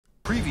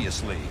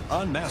Previously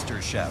on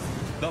MasterChef,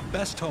 the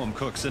best home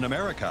cooks in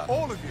America.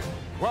 All of you,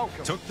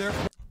 welcome. Took their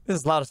This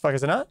is loud as fuck,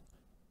 is it not?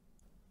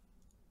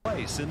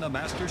 place in the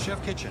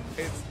MasterChef kitchen.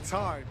 It's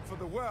time for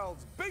the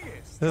world's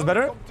biggest This is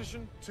better?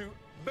 competition to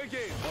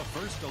begin. The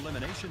first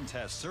elimination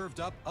test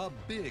served up a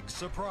big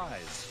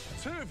surprise.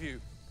 2 of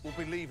you will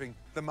be leaving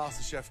the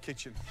MasterChef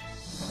kitchen.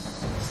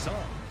 Some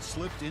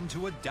slipped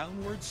into a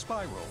downward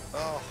spiral.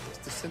 Oh, it's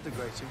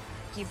disintegrating.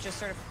 You've just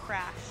sort of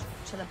crashed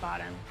to the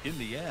bottom. In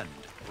the end,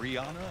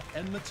 Rihanna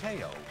and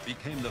Mateo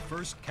became the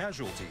first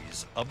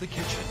casualties of the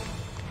kitchen.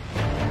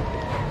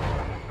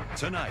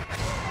 Tonight,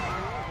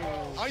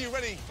 Are you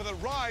ready for the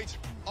ride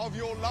of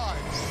your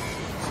lives?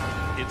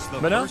 it's the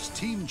Mana? first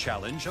team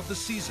challenge of the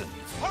season.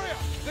 Hurry up!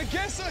 The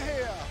guests are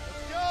here!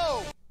 Let's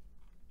go!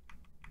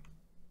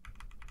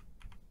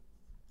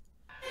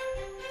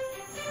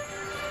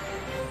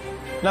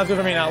 Not good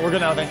for me now. We're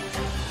good now, I think.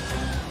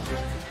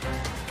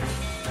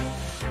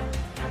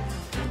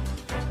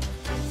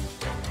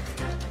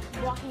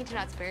 Walking into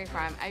Knott's Berry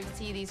Farm, I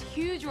see these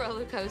huge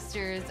roller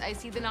coasters. I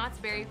see the Knott's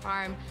Berry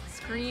Farm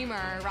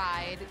Screamer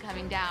ride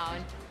coming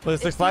down. Was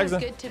it Six Flags? It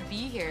feels good to be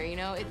here, you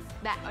know? It's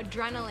that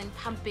adrenaline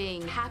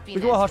pumping, happiness.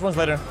 We can watch ones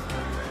later.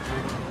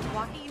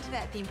 Walking into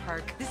that theme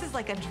park, this is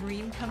like a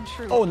dream come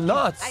true. Oh,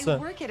 nuts! I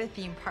work at a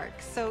theme park,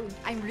 so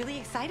I'm really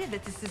excited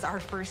that this is our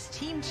first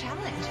team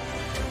challenge.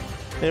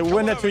 They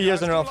win it 2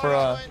 years in a row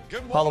for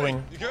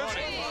Halloween. You good?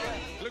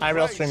 Look IRL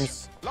great.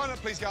 streams. Line up,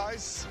 please,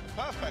 guys.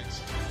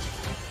 Perfect.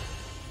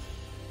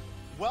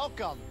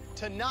 Welcome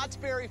to Knott's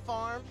Berry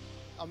Farm,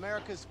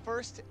 America's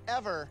first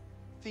ever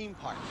theme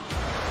park.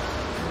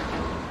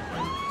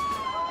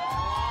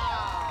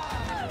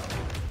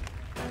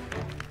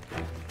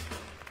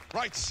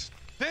 Right.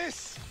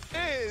 This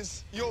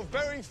is your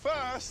very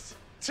first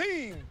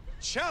team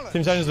challenge.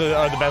 Team challenges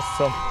are the best,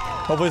 so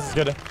hopefully this is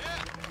good.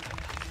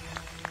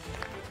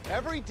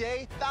 Every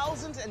day,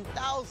 thousands and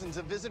thousands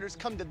of visitors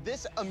come to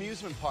this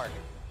amusement park.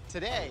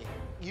 Today,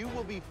 you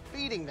will be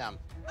feeding them.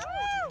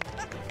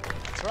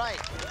 That's right.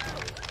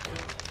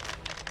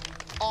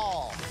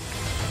 All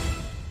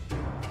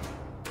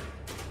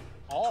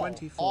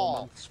 24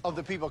 months. of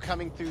the people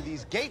coming through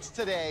these gates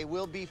today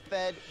will be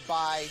fed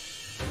by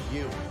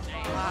you.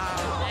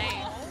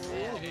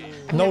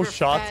 No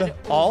shot. Fed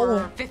All?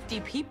 over 50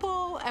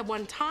 people at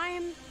one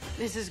time.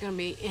 This is gonna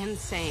be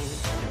insane.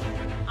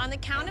 On the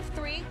count of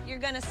 3, you're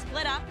gonna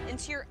split up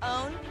into your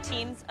own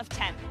teams of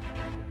 10.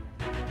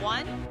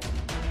 1,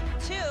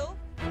 2,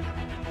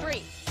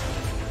 3.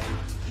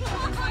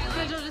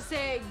 Then she'll just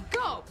say,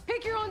 go,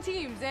 pick your own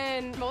teams.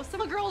 And most of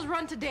the girls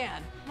run to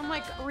Dan. I'm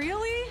like,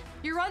 really?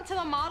 You run to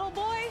the model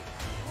boy?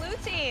 Blue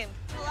team,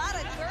 a lot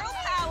of girl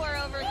power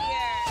over here.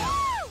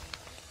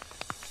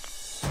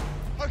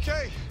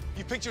 Okay,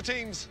 you picked your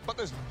teams, but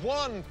there's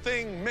one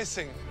thing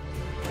missing.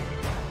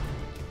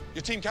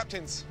 Your team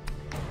captains.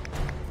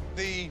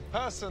 The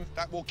person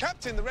that will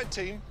captain the red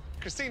team,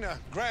 Christina,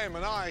 Graham,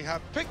 and I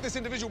have picked this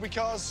individual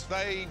because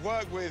they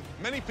work with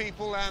many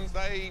people and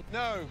they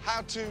know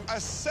how to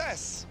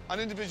assess an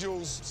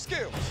individual's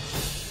skills.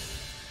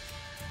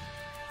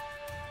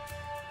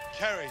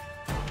 Kerry.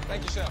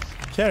 Thank you,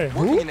 Chef. Carrie,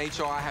 Working who? in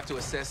HR, I have to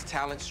assess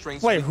talent,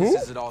 strengths, Wait, who?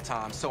 weaknesses at all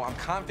times. So I'm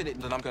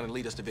confident that I'm going to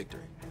lead us to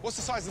victory. What's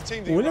the size of the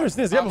team that We've you never run?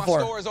 seen this guy My before.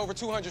 store is over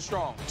 200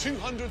 strong.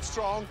 200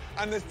 strong,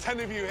 and there's 10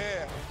 of you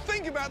here.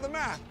 Think about the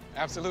math.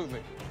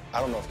 Absolutely. I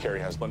don't know if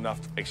Kerry has enough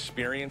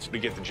experience to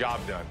get the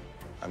job done.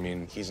 I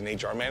mean, he's an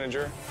HR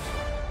manager.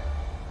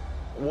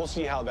 We'll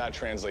see how that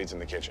translates in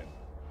the kitchen.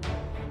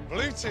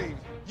 Blue team,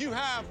 you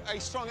have a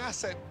strong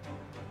asset.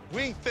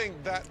 We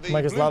think that the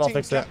Mike is blue loud, I'll team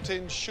fix it.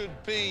 captain should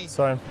be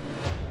Sorry.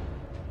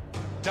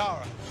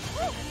 Dara.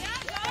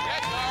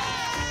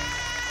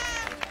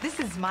 This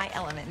is my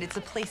element. It's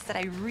a place that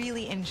I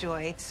really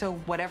enjoy. So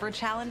whatever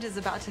challenge is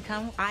about to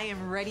come, I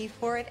am ready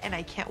for it and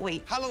I can't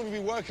wait. How long have you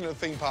been working at the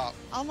theme park?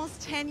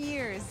 Almost 10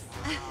 years.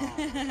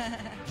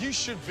 You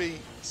should be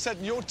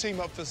setting your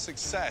team up for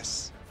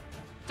success.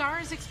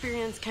 Dara's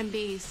experience can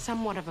be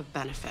somewhat of a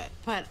benefit,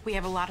 but we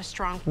have a lot of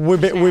strong We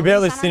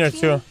barely personalities on seen our her,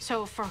 team. too.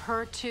 So for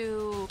her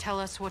to tell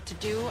us what to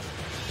do,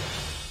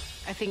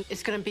 I think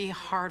it's gonna be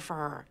hard for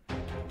her.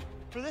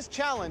 For this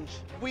challenge,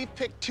 we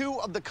picked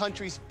 2 of the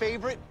country's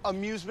favorite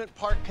amusement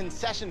park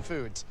concession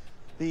foods.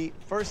 The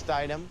first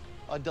item,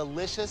 a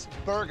delicious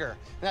burger,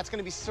 and that's going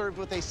to be served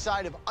with a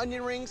side of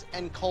onion rings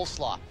and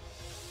coleslaw.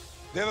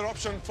 The other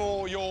option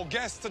for your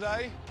guests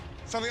today,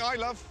 something I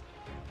love,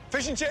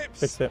 fish and chips.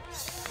 Fix it.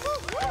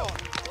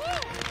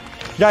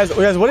 Guys,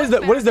 what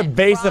is the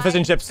base of fish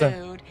and chips?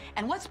 Food,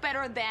 and what's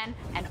better than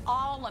an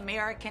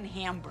all-American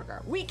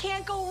hamburger? We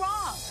can't go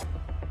wrong.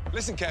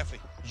 Listen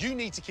carefully. You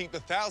need to keep the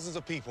thousands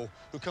of people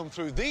who come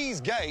through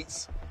these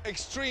gates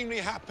extremely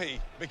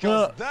happy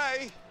because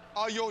they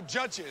are your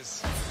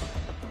judges.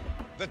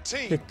 The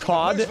team The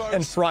cod with the most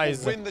and votes fries.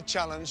 will win the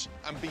challenge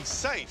and be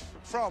safe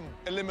from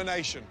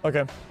elimination.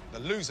 Okay. The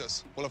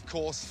losers will, of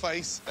course,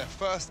 face their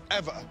first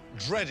ever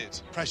dreaded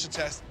pressure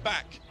test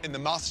back in the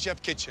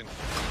MasterChef kitchen.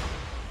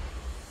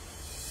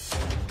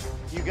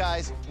 You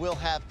guys will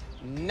have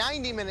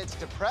 90 minutes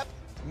to prep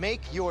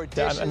Make your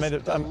Yeah, dishes I made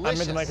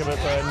the mic a bit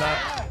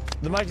not.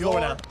 The mic is lower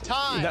now.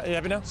 Time. You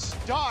happy now?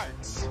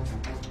 Starts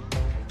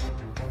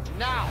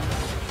now.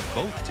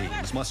 Both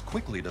teams must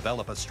quickly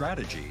develop a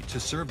strategy to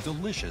serve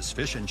delicious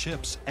fish and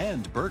chips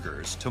and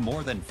burgers to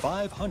more than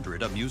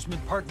 500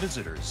 amusement park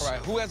visitors. All right,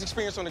 who has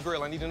experience on the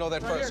grill? I need to know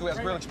that first. Who has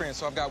grill experience?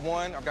 So I've got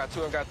 1, I've got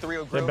 2, I've got 3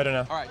 on grill. Yeah, better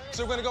now. All right,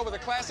 so we're gonna go with a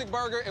classic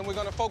burger, and we're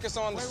gonna focus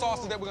on the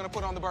sauces that we're gonna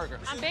put on the burger.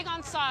 I'm big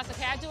on sauce,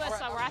 okay? I do a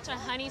sriracha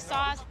honey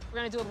sauce. We're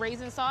gonna do a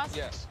raisin sauce.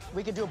 Yes.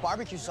 We could do a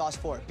barbecue sauce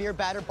for it. Beer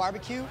batter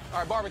barbecue. All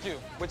right, barbecue.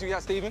 What you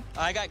got, Steven?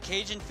 I got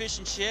Cajun fish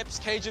and chips.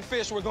 Cajun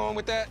fish, we're going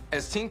with that.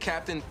 As team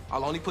captain,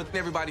 I'll only put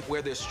everybody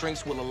where their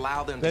strengths will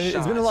allow them to shine.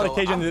 It's been a lot of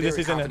Cajun this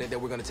season.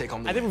 That we're going to take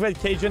home. I think we've had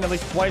Cajun at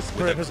least twice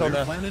per episode. With a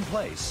clear plan in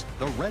place,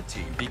 the red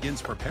team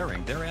begins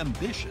preparing their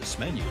ambitious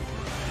menu.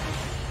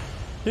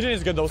 Cajun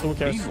is good though, so who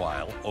cares?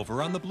 Meanwhile,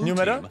 over on the blue New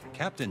meta? team,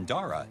 Captain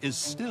Dara is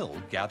still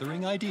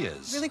gathering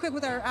ideas. Really quick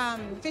with our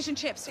fish and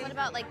chips. What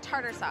about like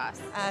tartar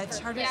sauce?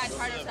 Tartar Yeah,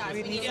 tartar sauce.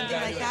 We need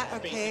something like that.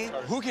 Okay.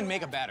 Who can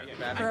make a batter?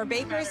 For our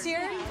bakers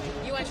here.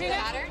 You want to do the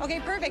batter? Okay,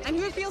 perfect. And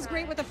who feels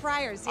great with the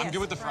fryers? Yes. I'm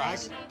good with the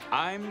fries.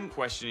 I'm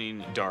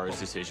questioning Dara's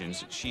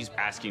decisions. She's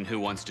asking who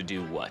wants to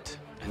do what.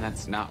 And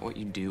that's not what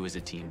you do as a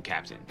team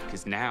captain,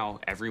 because now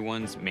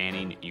everyone's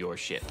manning your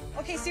ship.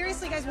 Okay,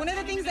 seriously, guys, one of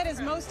the things that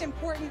is most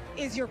important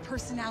is your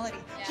personality.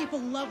 People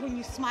love when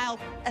you smile.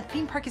 A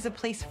theme park is a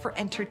place for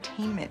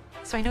entertainment.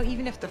 So I know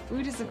even if the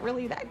food isn't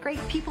really that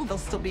great, people, they'll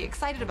still be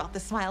excited about the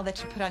smile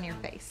that you put on your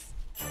face.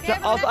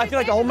 Yeah, also, I feel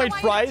like homemade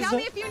fries, Tell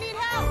me if you need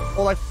help.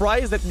 or like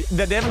fries that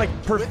they haven't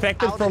like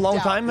perfected Without for a long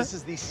doubt, time, This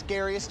is the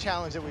scariest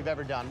challenge that we've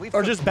ever done. We've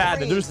or put just bad.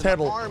 They're brains just in the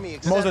terrible army,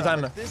 most of the etc.,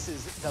 time. but this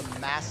is the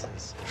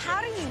masses.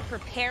 How do you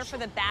prepare for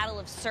the battle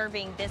of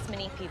serving this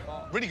many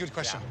people? Really good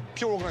question.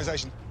 Pure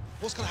organisation.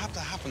 What's going to have to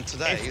happen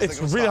today?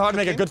 It's really hard to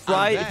make a good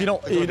fry if you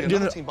don't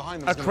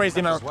a crazy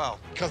amount. As well,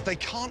 because they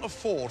can't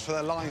afford for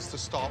their lines to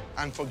stop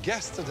and for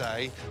guests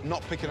today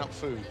not picking up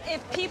food.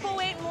 If people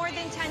wait more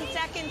than 10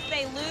 seconds,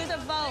 they lose a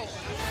vote.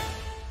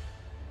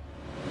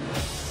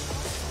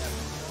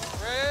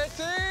 Red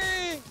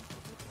team!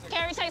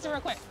 Carrie, taste it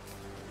real quick.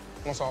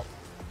 One salt.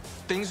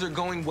 Things are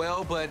going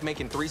well, but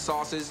making 3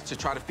 sauces to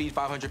try to feed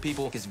 500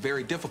 people is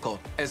very difficult.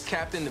 As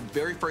captain, the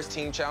very first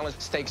team challenge,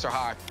 stakes are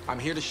high. I'm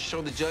here to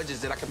show the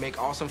judges that I can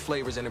make awesome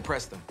flavors and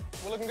impress them.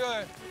 We're looking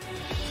good.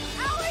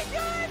 How we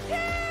doing,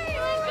 team?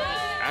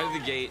 Out of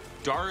the gate,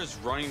 Dara's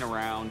running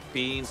around,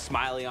 being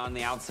smiley on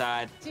the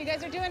outside, So you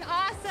guys are doing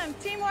awesome.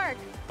 Teamwork.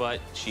 but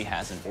she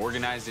hasn't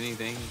organized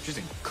anything. She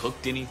hasn't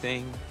cooked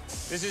anything.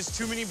 This is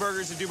too many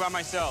burgers to do by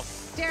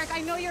myself. Derek,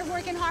 I know you're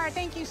working hard.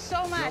 Thank you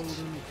so much.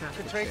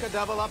 Katrina,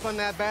 double up on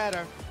that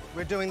batter.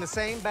 We're doing the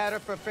same batter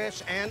for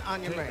fish and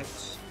onion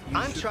rings.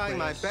 I'm trying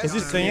my best Is he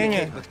to singing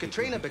communicate it? with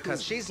Katrina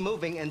because she's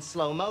moving in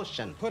slow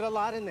motion. Put a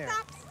lot in there.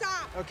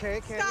 Stop. Okay,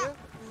 can you?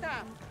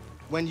 Stop.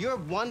 When you're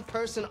one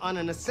person on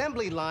an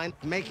assembly line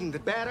making the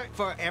batter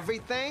for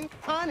everything,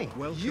 honey,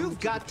 you've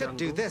got to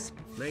do this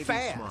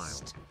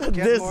fast. Get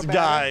This more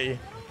guy.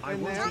 batter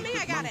in there. Tell me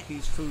I got it.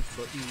 Food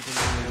for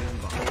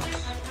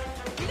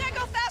You gotta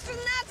go faster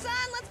than that,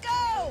 son. Let's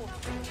go.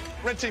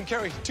 Red team,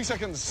 Kerry, 2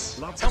 seconds.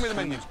 Tell me the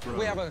menu.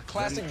 We have a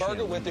classic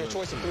burger with your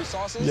choice of 3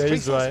 sauces. Yeah, 3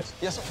 he's right. sauces?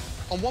 Yes,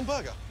 sir. On one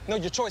burger? No,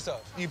 your choice of.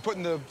 You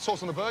putting the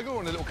sauce on the burger or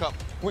in a little cup?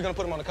 We're gonna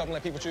put them on a cup and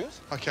let people choose.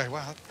 Okay,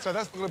 well, so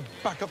that's going to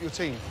back up your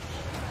team.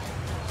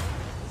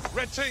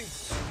 Red team,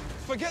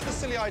 forget the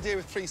silly idea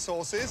with 3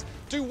 sauces.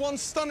 Do 1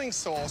 stunning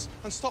sauce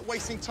and stop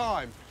wasting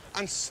time.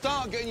 And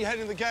start getting your head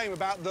in the game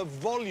about the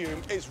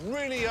volume. It's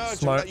really urgent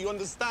Smart. that you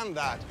understand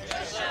that.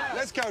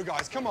 Let's go,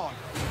 guys, come on.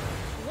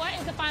 What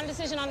is the final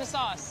decision on the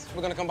sauce?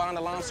 We're gonna combine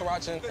the lime,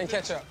 sriracha, and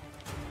ketchup.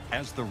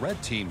 As the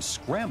red team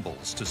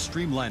scrambles to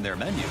streamline their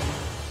menu,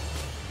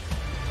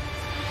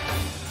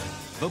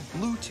 the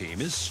blue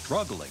team is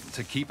struggling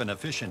to keep an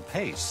efficient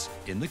pace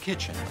in the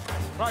kitchen.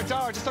 Right,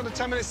 Dara, just under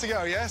 10 minutes to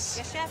go, yes?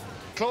 Yes, chef.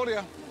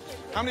 Claudia,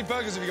 how many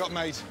burgers have you got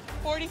made?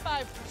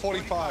 45.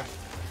 45.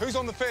 Who's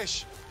on the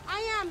fish? I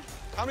am.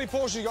 How many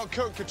portions you got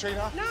cooked,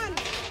 Katrina? None.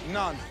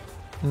 None.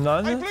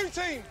 None? Hey, blue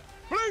team!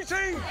 Blue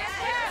team!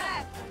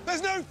 Yes.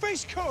 There's no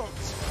fish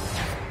cooked!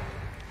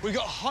 We've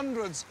got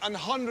hundreds and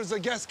hundreds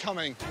of guests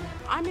coming.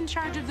 I'm in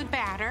charge of the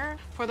batter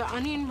for the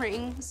onion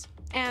rings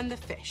and the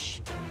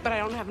fish, but I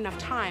don't have enough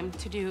time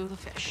to do the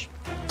fish.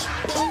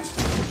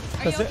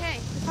 Are you okay?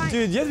 Fine.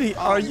 Dude,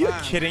 are you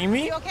kidding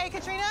me? You okay,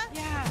 Katrina?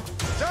 Yeah.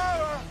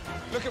 Dara!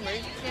 Look at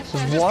me. Yes, You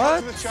chef. just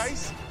What? cut to the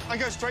chase and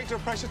go straight to a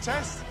pressure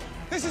test?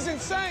 This is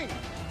insane!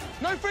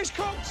 No fish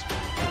cooked!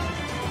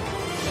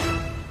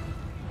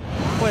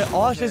 Wait,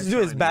 all she has to do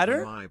is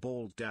batter? My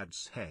bald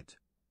dad's head.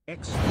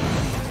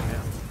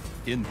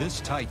 In this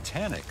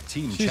titanic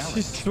team She's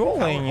challenge,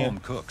 trolling. our home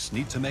cooks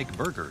need to make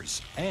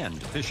burgers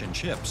and fish and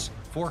chips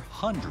for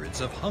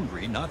hundreds of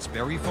hungry Knott's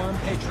Berry Farm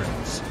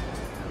patrons.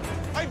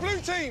 Hey, blue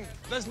team!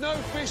 There's no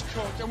fish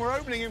cooked and we're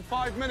opening in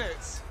 5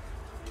 minutes.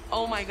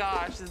 Oh my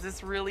gosh, is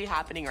this really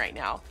happening right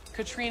now?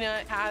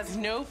 Katrina has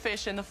no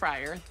fish in the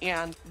fryer,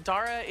 and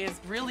Dara is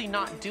really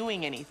not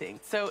doing anything.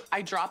 So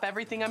I drop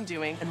everything I'm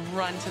doing and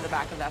run to the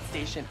back of that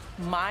station.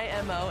 My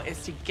MO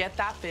is to get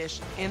that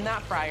fish in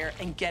that fryer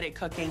and get it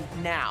cooking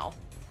now.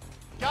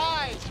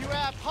 Guys, you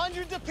have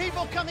hundreds of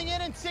people coming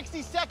in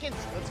 60 seconds.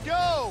 Let's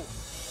go.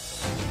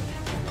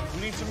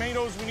 We need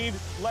tomatoes, we need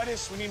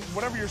lettuce, we need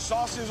whatever your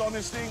sauce is on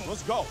this thing.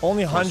 Let's go.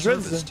 Only For hundreds?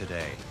 service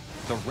today,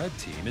 the red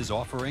team is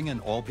offering an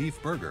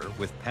all-beef burger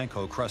with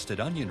panko-crusted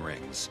onion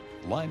rings,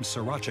 lime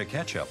sriracha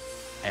ketchup,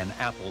 and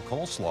apple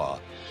coleslaw,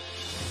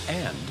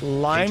 and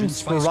Lime Cajun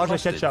spice sriracha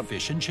crusted ketchup.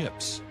 fish and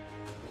chips.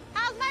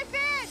 How's my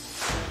fish?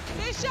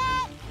 Fish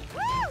up!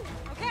 Woo!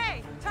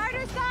 Okay,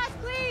 tartar sauce,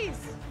 please.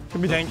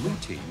 Could be The dang. blue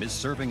team is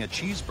serving a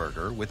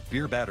cheeseburger with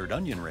beer-battered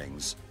onion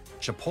rings,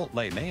 chipotle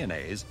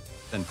mayonnaise,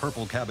 and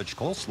purple cabbage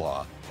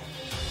coleslaw,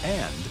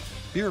 and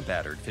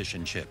beer-battered fish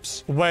and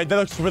chips. Wait, that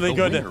looks really The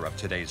good. winner of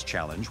today's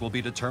challenge will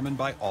be determined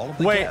by all of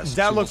the Wait, guests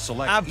that who will looks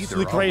select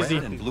absolutely either crazy.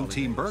 a red and blue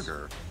team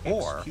burger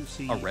or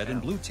a red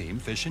and blue team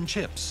fish and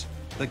chips.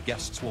 The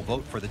guests will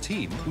vote for the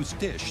team whose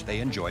dish they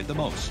enjoyed the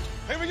most.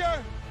 Here we go.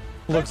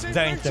 Looks Red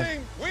team, dank. blue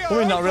team, we I are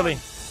mean, not open. really.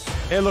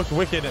 It looked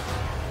wicked.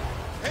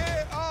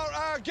 Here are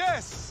our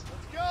guests.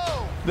 Let's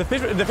go. The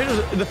fish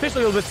is a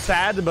little bit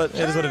sad, but it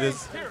is what it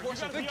is.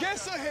 The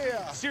guests are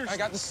here. I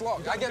got the slaw.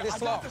 I got this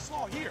slaw.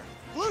 Here.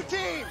 Blue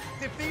team,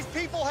 if these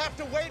people have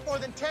to wait more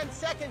than 10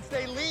 seconds,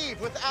 they leave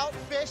without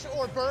fish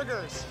or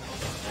burgers.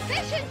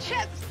 Fish and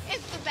chips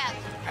is the best.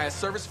 As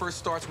service first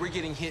starts, we're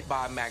getting hit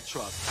by a Mack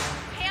truck.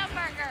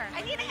 Hamburger.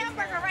 I need a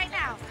hamburger right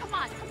now. Come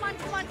on, come on,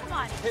 come on, come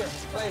on. Here,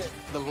 plate it.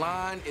 The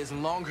line is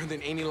longer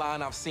than any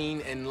line I've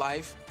seen in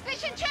life.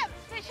 Fish and chips.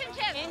 Fish and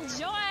chips.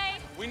 Enjoy.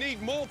 We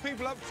need more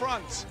people up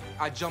front.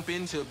 I jump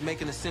in to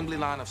make an assembly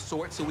line of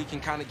sorts so we can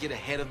kind of get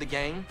ahead of the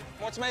game.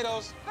 More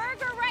tomatoes.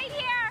 Burger right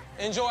here.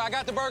 Enjoy. I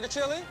got the burger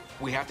chili.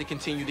 We have to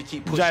continue to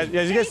keep pushing.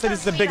 Yeah, you guys said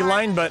this is a big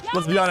line, but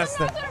let's be honest.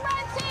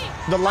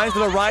 The lines to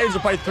the rides are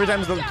probably three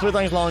times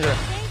longer.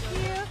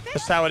 Thank you.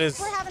 That's how it is.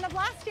 We're having a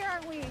blast here,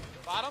 aren't we?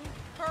 Bottom.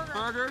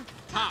 Burger,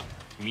 top.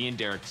 Me and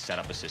Derek set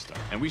up a system,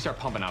 and we start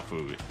pumping out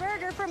food.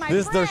 Burger for my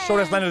This is the friend.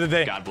 shortest line of the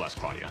day. God bless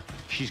Claudia.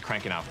 She's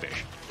cranking out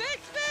fish. Six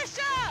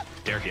fish up.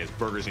 Derek has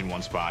burgers in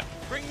one spot.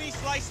 Bring me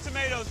sliced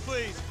tomatoes,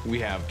 please. We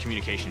have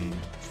communication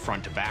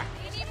front to back.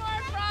 We need more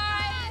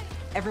fries.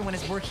 Everyone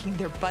is working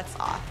their butts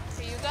off,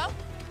 Here you go.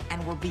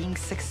 and we're being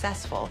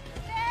successful.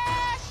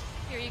 Fish.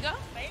 Here you go.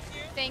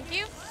 Thank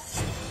you.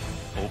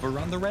 Over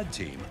on the red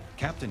team,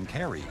 Captain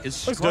Carey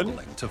is Looks good.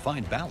 struggling to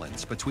find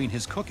balance between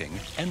his cooking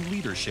and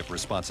leadership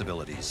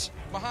responsibilities.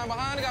 Behind.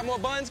 I got more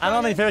buns. I don't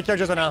have any favorite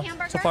characters right now,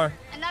 Hamburger. so far.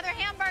 Another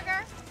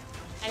hamburger.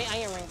 Any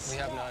onion rings? We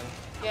have none.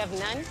 You have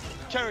none?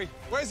 Kerry,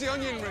 where's the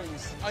onion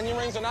rings? Onion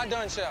rings are not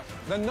done, chef.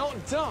 They're not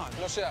done.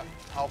 No, chef.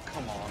 Oh,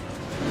 come on.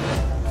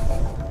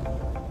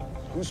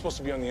 Who's supposed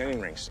to be on the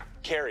onion rings?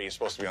 Carrie is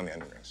supposed to be on the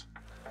onion rings.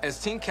 As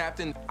team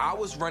captain, I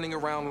was running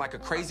around like a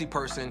crazy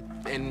person,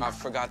 and I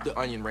forgot the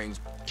onion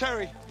rings.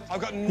 Kerry, I've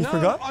got no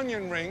forgot?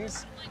 onion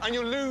rings, and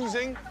you're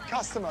losing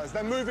customers.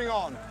 They're moving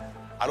on.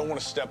 I don't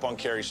want to step on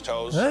Carrie's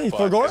toes, Hey, but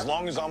forgot? as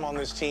long as I'm on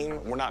this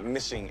team, we're not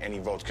missing any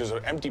votes, because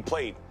an empty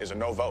plate is a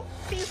no vote.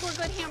 These were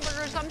good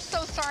hamburgers. I'm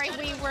so sorry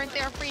we weren't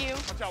there for you.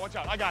 Watch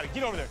out. I got it.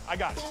 Get over there. I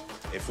got it.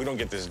 If we don't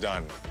get this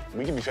done,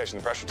 we could be facing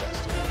the pressure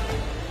test.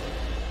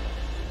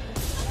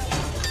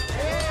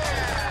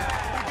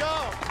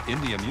 In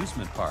the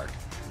amusement park,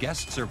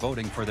 guests are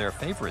voting for their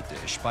favorite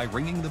dish by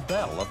ringing the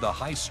bell of the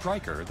high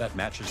striker that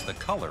matches the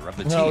color of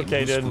the team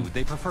Okay, whose dude. food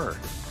they preferred.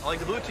 I like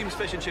the blue team's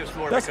fish and chips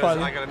more That's because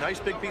fun. I got a nice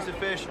big piece of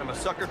fish. I'm a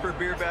sucker for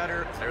beer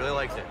batter. I really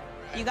liked it.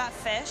 You got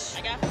fish?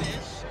 I got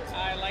fish.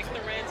 I like the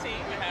red team.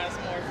 It has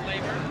more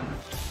flavor.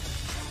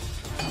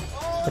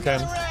 Okay.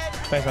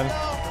 Thanks, man.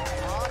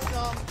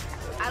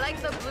 I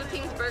like the blue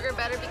team's burger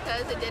better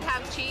because it did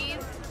have cheese.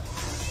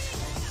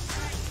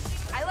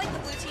 I like the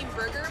blue team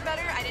burger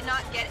better. I did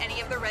not get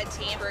any of the red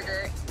team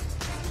burger.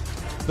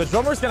 The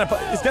drummer's gonna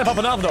pop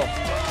it off though.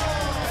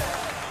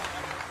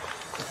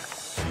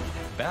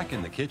 Back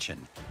in the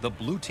kitchen, the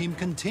blue team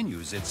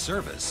continues its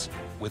service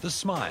with a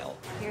smile.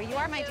 Here you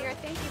are, my dear.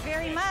 Thank you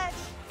very much.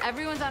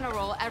 Everyone's on a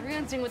roll.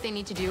 Everyone's doing what they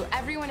need to do.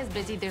 Everyone is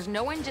busy. There's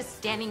no one just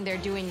standing there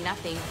doing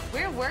nothing.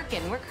 We're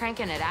working. We're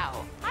cranking it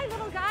out. Hi,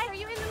 little guy. Are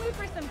you in the mood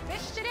for some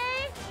fish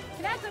today?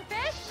 Can I have some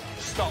fish?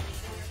 Stop.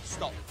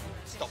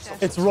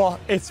 It's raw.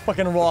 It's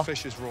fucking raw. The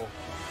fish is raw.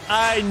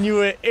 I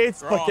knew it.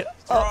 It's Raw. fucking.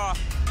 It's raw.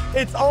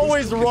 It's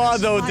always raw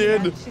though,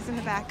 dude. She's in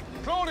the back.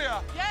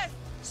 Claudia! Yes!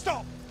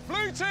 Stop!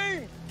 Blue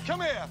team!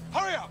 Come here!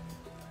 Hurry up!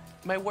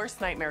 My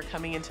worst nightmare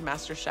coming into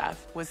MasterChef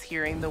was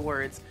hearing the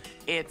words,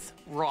 "It's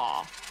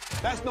raw."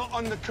 That's not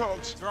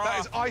undercooked. That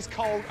is ice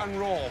cold and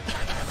raw.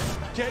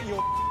 Get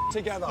your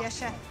together. Yes,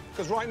 chef.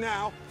 Because right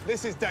now,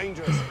 this is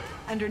dangerous.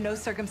 Under no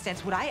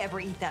circumstance would I ever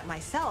eat that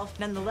myself,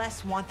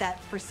 nonetheless want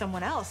that for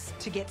someone else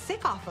to get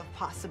sick off of,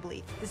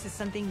 possibly. This is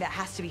something that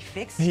has to be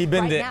fixed He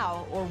binned right it.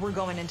 now, or we're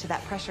going into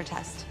that pressure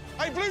test.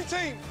 Hey, blue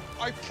team!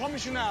 I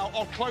promise you now,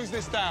 I'll close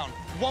this down.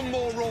 One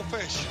more raw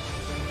fish.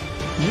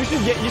 You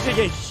should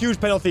get huge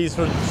penalties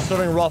for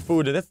serving raw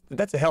food.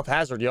 That's a health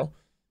hazard, yo.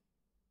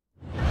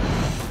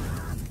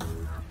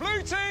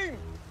 Blue team!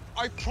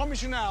 I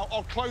promise you now,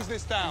 I'll close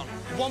this down.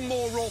 One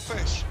more raw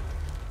fish.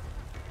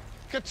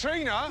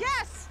 Katrina?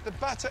 Yes! The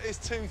batter is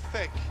too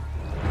thick.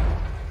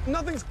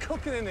 Nothing's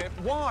cooking in it.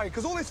 Why?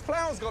 Because all this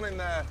flour's gone in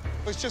there.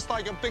 It's just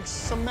like a big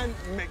cement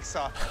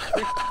mixer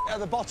at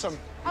the bottom.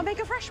 I'll make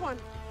a fresh one.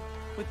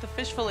 With the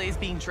fish fillets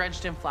being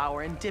drenched in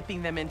flour and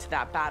dipping them into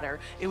that batter,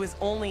 it was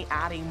only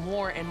adding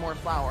more and more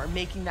flour,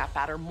 making that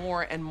batter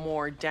more and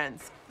more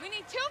dense. We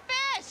need 2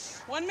 fish.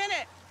 1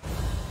 minute.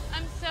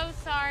 I'm so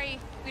sorry.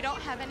 We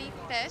don't have any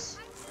fish.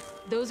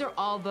 Those are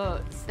all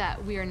votes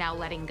that we are now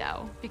letting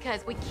go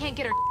because we can't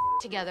get our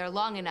together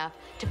long enough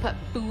to put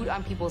food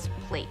on people's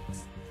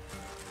plates.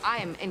 I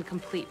am in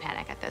complete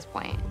panic at this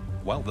point.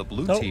 While the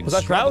blue team was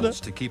that struggles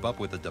to keep up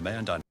with the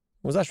demand on...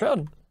 Was that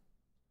Shroud?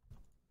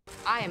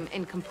 I am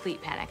in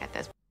complete panic at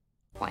this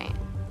point.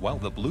 While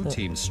the blue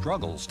team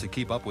struggles to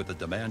keep up with the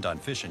demand on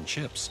fish and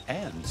chips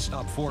and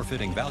stop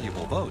forfeiting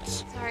valuable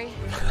votes. Sorry.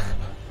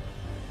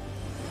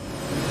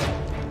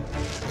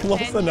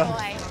 Close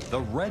enough. The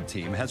red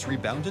team has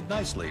rebounded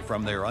nicely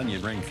from their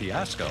onion ring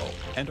fiasco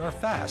and are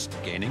fast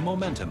gaining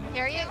momentum.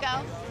 Here you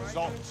go.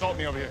 Salt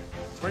me over here.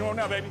 Bring one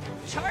now, baby.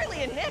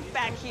 Charlie and Nick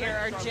back here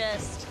are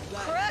just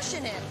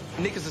crushing it.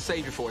 Nick is a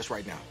savior for us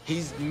right now.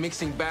 He's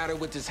mixing batter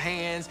with his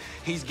hands.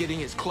 He's getting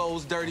his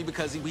clothes dirty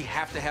because we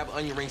have to have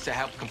onion rings to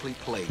have complete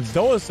plates.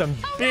 Those are some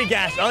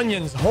big-ass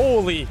onions.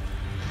 Holy.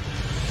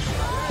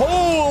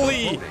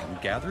 Holy. Voting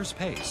gathers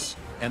pace,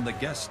 and the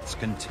guests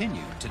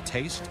continue to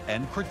taste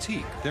and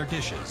critique their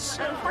dishes.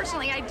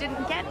 Unfortunately, I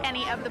didn't get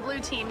any of the blue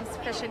team's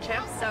fish and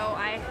chips, so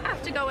I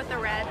have to go with the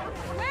red.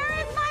 Where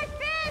is my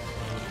fish?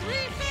 3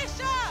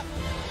 fish up!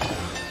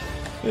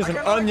 There's an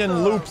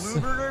onion loops.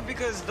 Blue burger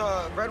because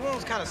the red one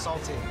was kind of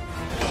salty.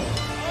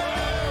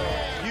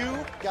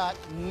 You got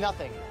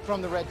nothing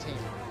from the red team,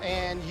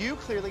 and you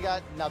clearly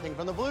got nothing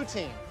from the blue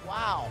team.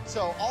 Wow.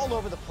 So all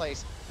over the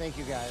place. Thank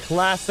you, guys.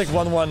 Classic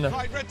 1-1.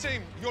 Right, red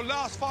team, your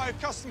last 5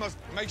 customers.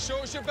 Make sure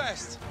it's your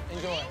best.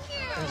 Enjoy.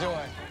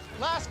 Enjoy.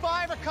 Last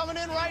 5 are coming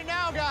in right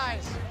now,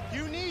 guys.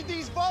 You need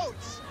these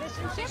votes.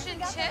 Fish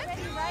and chips?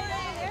 Right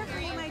over there for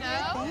you, my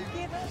dear. Thank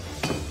you.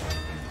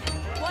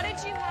 What did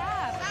you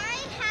have? I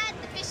had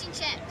the fish and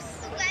chips.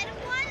 The red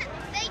one,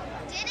 they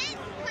didn't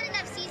put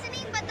enough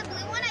seasoning, but the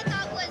blue one I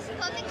thought was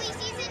perfectly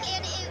seasoned,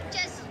 and it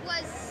just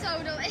was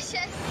so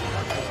delicious.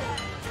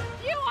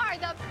 You are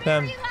the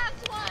very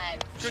last one.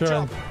 Good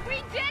job.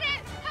 We did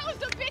it. That was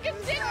the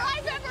biggest dinner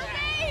I've ever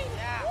made.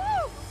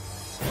 Woo!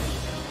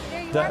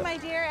 There you are, my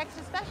dear.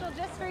 Extra special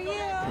just for you.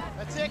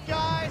 That's it,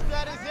 guys.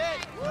 That is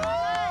it.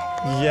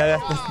 Yeah,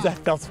 that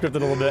felt scripted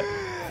a little bit.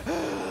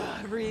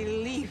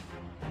 Relief.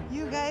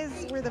 You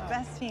guys were the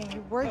best team.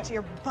 You worked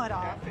your butt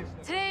off.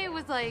 Today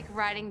was like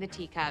riding the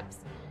teacups.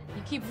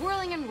 You keep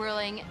whirling and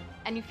whirling,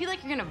 and you feel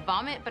like you're gonna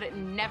vomit, but it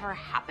never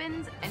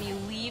happens, and you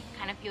leave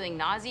kind of feeling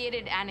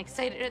nauseated and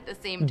excited at the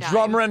same time.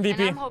 Drummer MVP.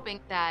 And I'm hoping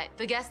that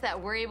the guests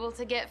that were able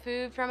to get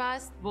food from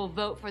us will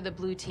vote for the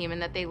blue team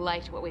and that they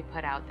liked what we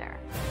put out there.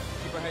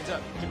 Keep our heads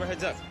up. Keep our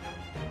heads up.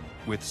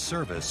 With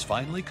service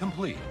finally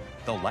complete,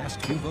 the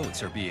last 2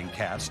 votes are being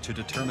cast to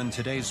determine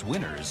today's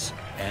winners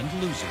and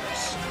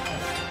losers.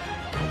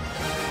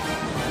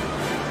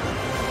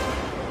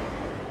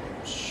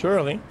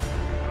 Surely.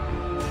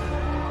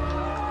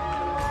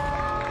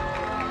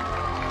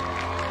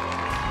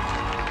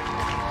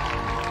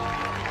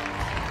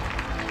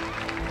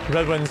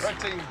 Red wins. Red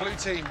team, blue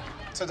team,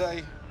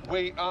 today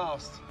we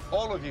asked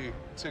all of you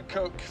to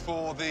cook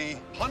for the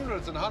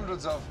hundreds and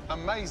hundreds of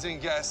amazing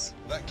guests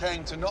that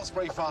came to Knott's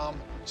Berry Farm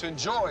to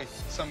enjoy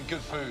some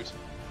good food.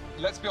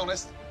 Let's be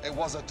honest, it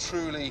was a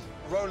truly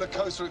roller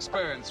coaster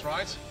experience,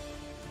 right?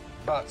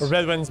 But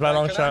Red wins by a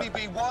long there shot. can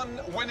only be one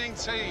winning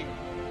team.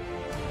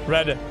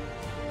 Red.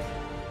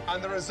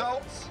 And the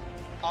results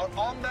are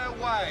on their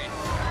way.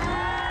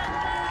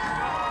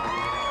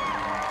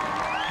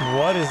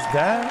 What is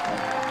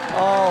that?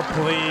 Oh,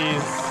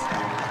 please.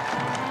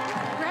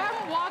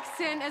 Graham walks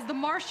in as the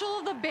marshal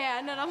of the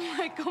band, and I'm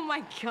like, oh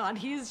my God,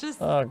 he's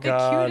just Oh, the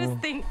God.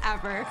 cutest thing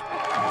ever.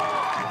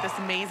 This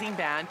amazing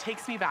band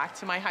takes me back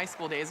to my high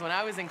school days when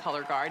I was in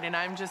color guard, and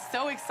I'm just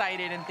so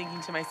excited and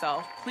thinking to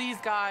myself, please,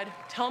 God,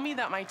 tell me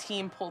that my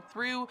team pulled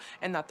through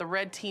and that the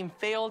red team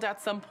failed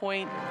at some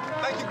point.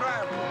 Thank you,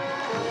 Graham.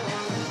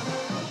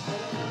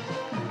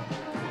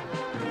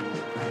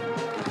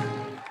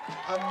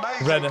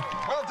 Amazing. Red.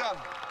 Well done.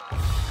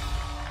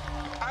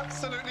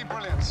 Absolutely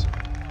brilliant.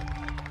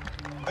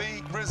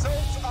 The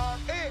results are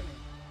in.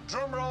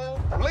 Drum roll,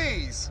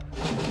 please.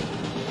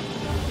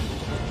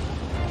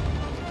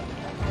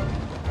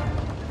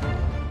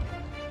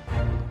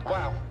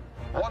 Wow.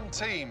 One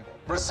team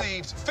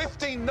received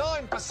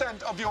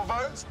 59% of your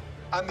votes,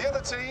 and the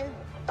other team,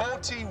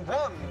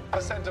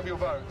 41% of your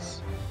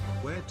votes.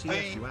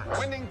 The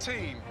winning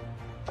team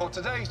for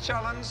today's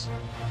challenge,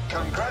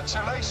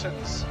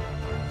 congratulations.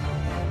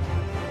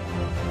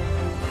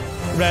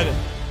 Red.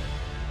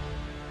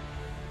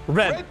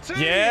 Red. Red team.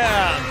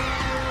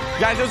 Yeah.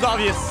 Guys, it was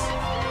obvious.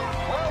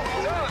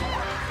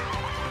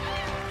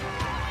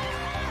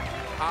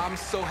 I'm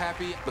so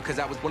happy because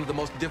that was one of the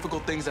most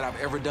difficult things that I've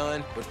ever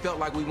done, but felt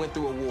like we went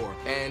through a war.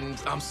 And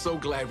I'm so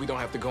glad we don't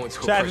have to go into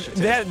a pressure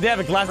test. They have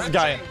a glasses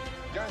guy.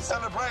 Go and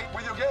celebrate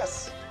with your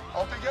guests.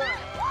 Off you go.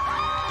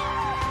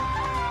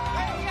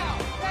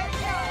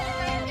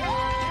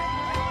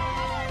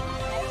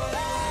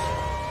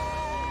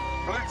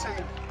 Blue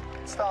team,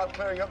 start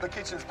clearing up the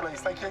kitchens,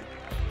 please. Thank you.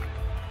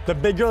 The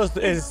big girl is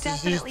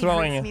Definitely she's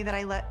throwing hurts it. me that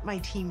I let my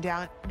team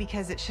down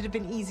because it should have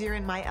been easier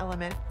in my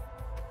element.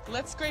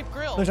 Let's scrape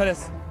grill. Let me try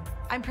this.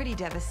 I'm pretty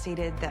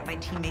devastated that my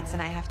teammates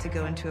and I have to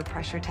go into a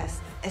pressure test,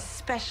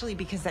 especially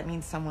because that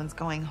means someone's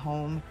going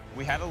home.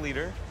 We had a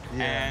leader,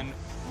 and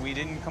we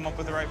didn't come up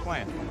with the right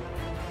plan.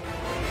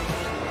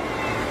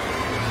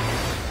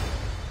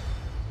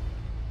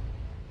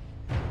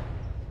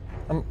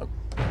 I'm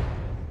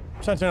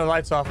trying to turn the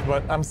lights off,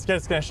 but I'm scared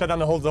it's gonna shut down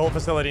the whole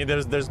facility.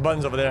 There's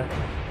buttons over there.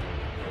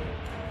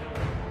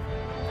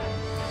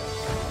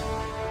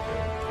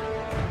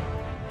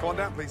 Come on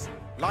down, please.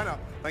 Line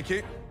up. Thank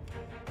you.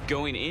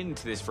 Going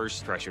into this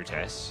first pressure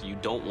test, you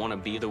don't want to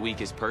be the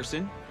weakest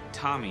person.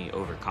 Tommy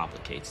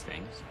overcomplicates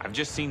things. I've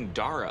just seen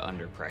Dara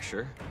under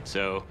pressure,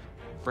 so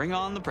bring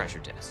on the pressure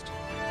test.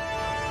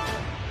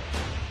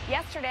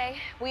 Yesterday,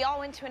 we all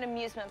went to an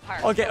amusement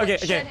park. Okay, so okay,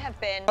 it okay. should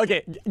have been...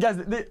 Okay, guys,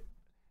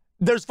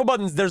 there's 4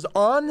 buttons. There's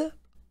on,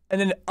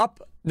 and then up,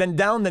 then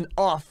down, then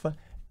off.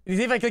 You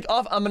see if I click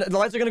off, the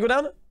lights are gonna go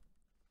down?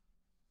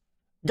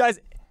 Guys,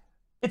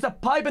 it's a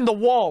pipe in the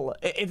wall.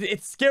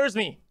 It scares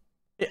me.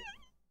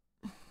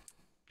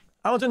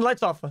 I want to turn the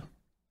lights off.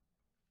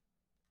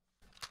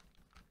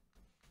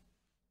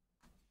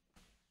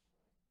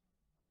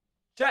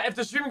 Chat, if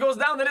the stream goes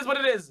down, that is what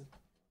it is.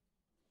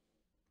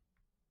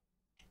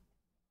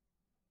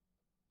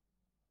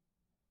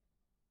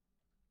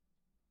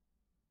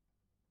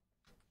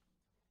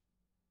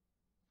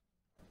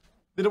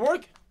 Did it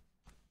work?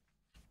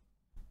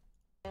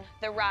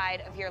 The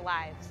ride of your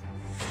lives.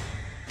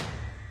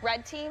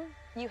 Red team,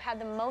 you had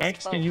the most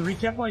X, votes. can you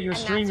recap why your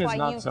stream is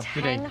not up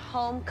to date? 10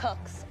 home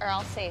cooks are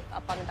all safe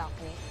up on the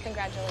balcony.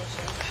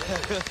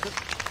 Congratulations.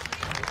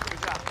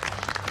 Good job.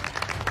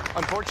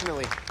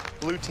 Unfortunately,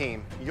 Blue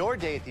team, your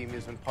day at the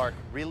amusement park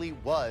really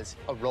was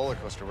a roller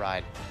coaster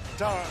ride.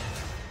 Dara,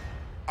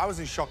 I was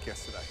in shock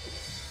yesterday.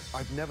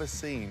 I've never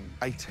seen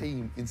a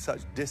team in such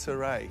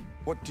disarray.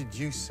 What did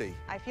you see?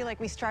 I feel like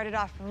we started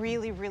off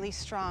really, really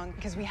strong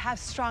because we have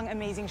strong,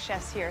 amazing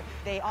chefs here.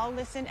 They all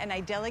listened and I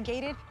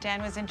delegated.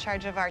 Dan was in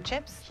charge of our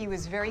chips. He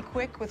was very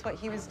quick with what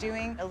he was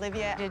doing.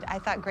 Olivia did, I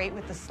thought, great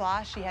with the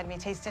slosh. She had me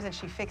taste it and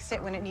she fixed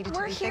it when it needed to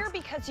be fixed. We're here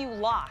because you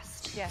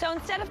lost. Yeah. So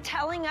instead of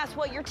telling us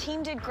what your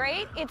team did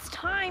great, it's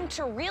time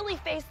to really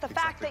face the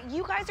fact that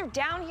you guys are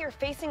down here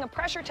facing a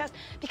pressure test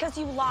because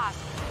you lost.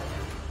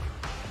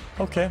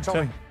 Okay,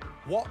 Tommy,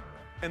 what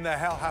in the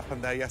hell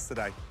happened there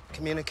yesterday?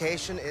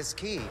 Communication is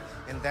key,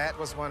 and that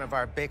was one of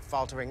our big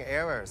faltering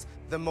errors.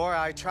 The more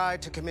I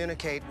tried to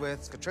communicate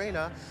with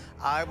Katrina,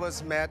 I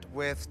was met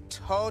with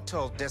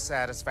total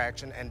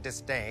dissatisfaction and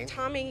disdain.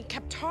 Tommy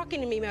kept talking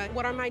to me about,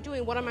 what am I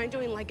doing? What am I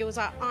doing? Like it was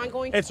an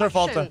ongoing It's her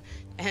fault.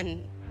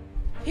 And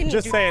he didn't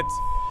just do say it.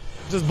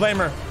 Just blame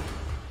her.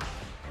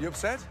 You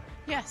upset?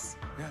 Yes.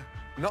 Yeah.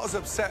 Not as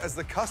upset as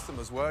the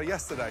customers were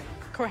yesterday.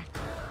 Correct.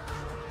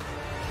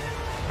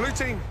 Blue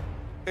team,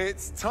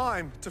 it's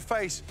time to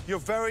face your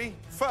very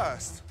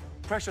first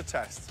pressure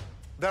test.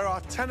 There are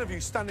 10 of you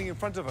standing in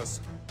front of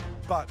us,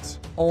 but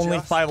Only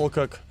just 5 will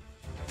cook.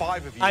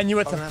 5 of you I knew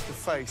it. are gonna have to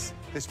face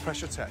this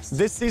pressure test.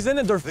 This season,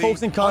 they're The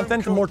focusing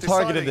content home more cook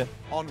targeted. deciding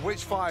on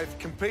which 5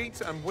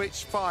 compete and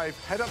which 5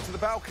 head up to the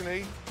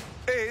balcony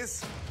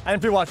is I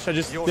didn't pre-watch, I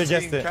just your guessed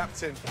team it.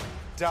 captain,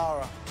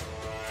 Dara.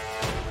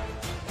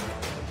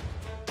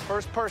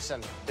 First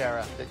person,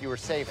 Dara, that you were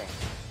saving.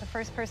 The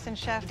first-person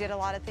chef did a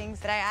lot of things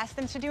that I asked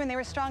them to do, and they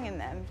were strong in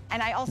them.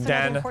 And I also know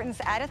Dan. the importance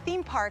at a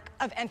theme park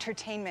of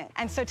entertainment.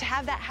 And so to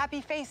have that happy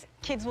face,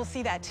 kids will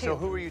see that too. So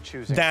who are you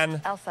choosing? Dan.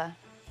 Elsa.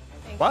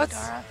 What?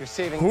 You're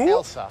saving Who?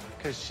 Elsa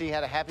because she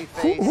had a happy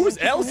face. Who's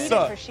People needed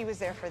Elsa? her. She was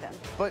there for them.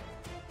 But,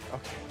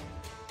 okay.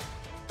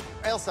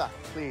 Elsa,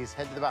 please,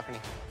 head to the balcony.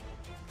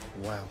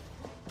 Wow.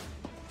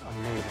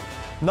 Amazing.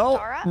 No,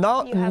 Dara,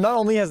 no, you have- not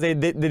only has they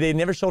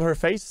never showed her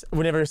face,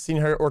 we never seen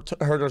her or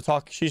heard her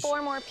talk. She's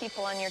 4 more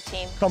people on your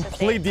team. to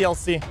complete save.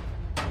 DLC.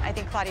 I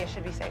think Claudia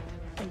should be saved.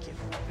 Thank you.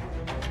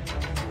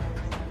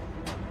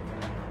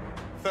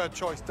 Third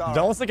choice, Dara.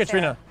 Don't say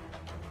Katrina.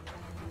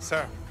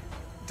 Sarah,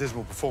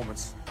 dismal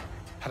performance.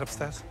 Head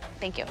upstairs.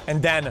 Thank you.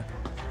 And Dan.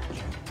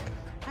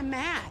 I'm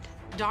mad.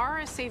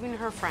 Dara is saving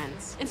her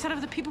friends instead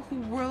of the people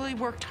who really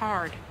worked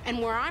hard. And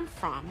where I'm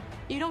from,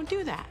 you don't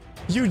do that.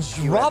 You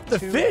dropped the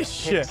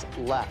fish. Picks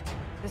left.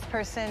 This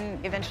person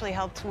eventually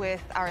helped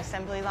with our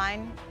assembly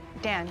line.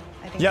 Dan.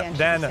 I think Yep, Dan should be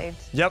Dan.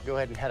 saved. Yep. Go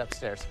ahead and head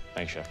upstairs.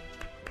 Thanks, Chef.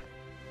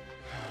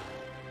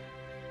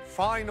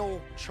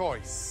 Final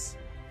choice.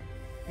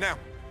 Now,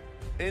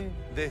 in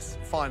this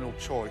final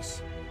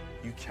choice,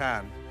 you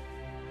can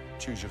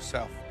choose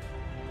yourself.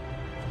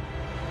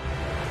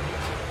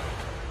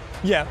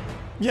 Yeah.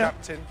 Yeah.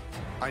 Captain,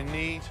 I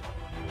need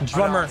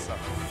Drummer. an answer.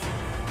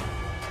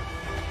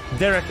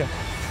 Derek.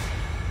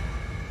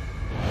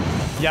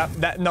 Yeah,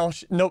 that, no,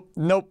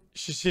 nope.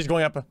 She's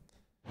going up.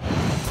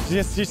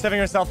 She's saving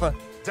herself.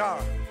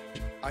 Dara,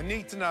 I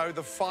need to know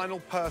the final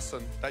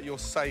person that you're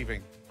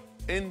saving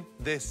in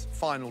this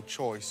final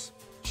choice.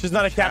 She's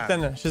not a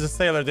captain. She's a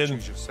sailor, dude.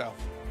 Choose yourself.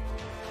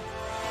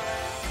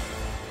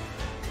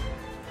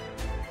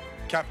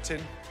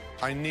 Captain,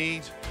 I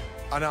need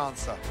an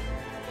answer.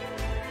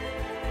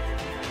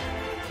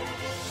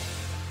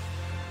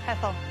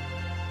 Ethel.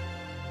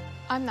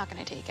 I'm not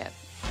gonna take it.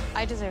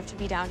 I deserve to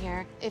be down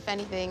here. If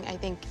anything, I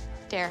think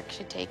Derek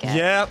should take it.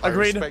 Yeah,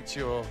 agreed. I respect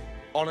your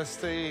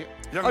honesty.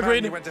 Young Agreed.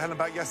 man, you went to hell and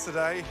back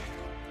yesterday.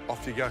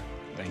 Off you go.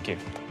 Thank you.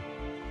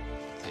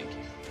 Thank you.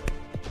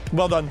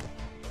 Well done.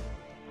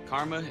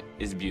 Karma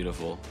is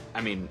beautiful.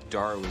 I mean,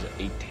 Dara was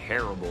a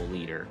terrible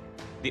leader.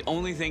 The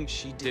only thing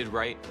she did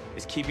right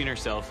is keeping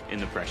herself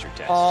in the pressure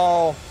test.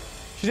 Oh,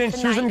 she didn't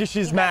choose him because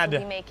she's you guys mad. will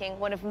be making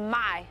one of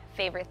my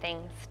favorite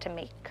things to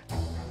make.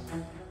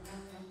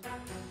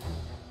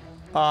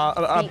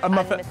 A the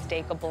muffin.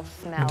 unmistakable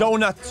smell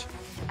Donut.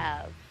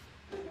 of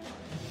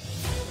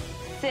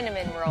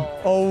cinnamon roll.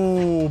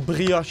 Oh,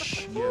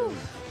 brioche.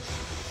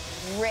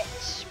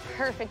 Rich,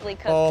 perfectly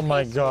cooked Oh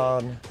my pastry,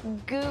 God.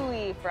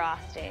 gooey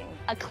frosting.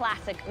 A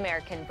classic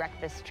American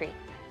breakfast treat.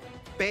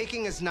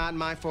 Baking is not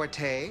my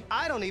forte.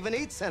 I don't even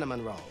eat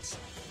cinnamon rolls.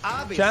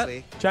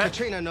 Obviously, Chat.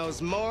 Katrina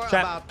knows more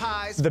Chat. about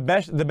pies, The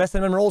best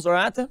cinnamon rolls are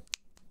at.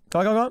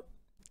 Come on.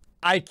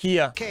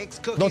 IKEA. cakes,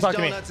 cookies, Don't talk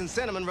to me. donuts, and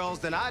cinnamon rolls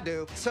than I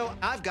do, so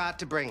I've got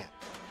to bring it.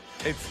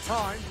 It's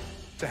time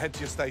to head to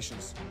your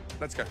stations.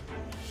 Let's go.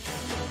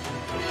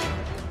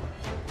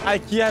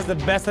 IKEA has the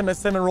best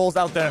cinnamon rolls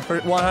out there for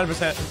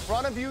 100%. In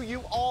front of you,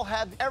 you all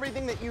have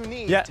everything that you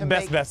need Yeah, to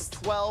best.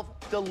 make 12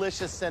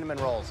 delicious cinnamon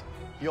rolls.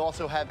 You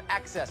also have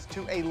access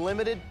to a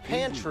limited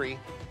pantry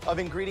of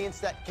ingredients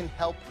that can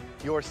help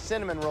your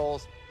cinnamon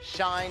rolls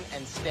shine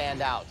and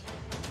stand out.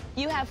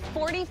 You have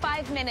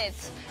 45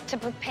 minutes to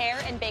prepare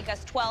and bake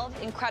us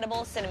 12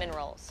 incredible cinnamon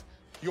rolls.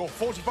 Your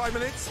 45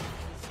 minutes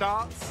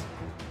starts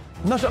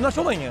I'm not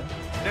showing you.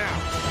 now.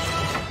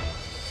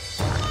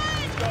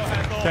 Go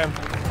ahead,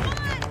 Paul.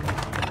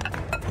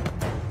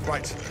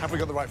 Right, have we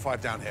got the right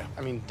 5 down here?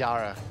 I mean,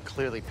 Dara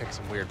clearly picked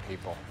some weird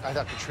people. I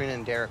thought Katrina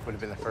and Derek would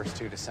have been the first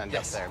 2 to send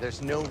up there.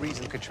 There's no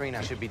reason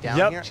Katrina should be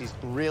down here. She's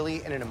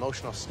really in an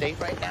emotional state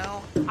right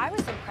now. I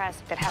was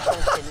impressed that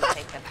Heffels didn't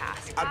take the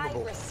pass.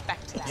 Admirable. I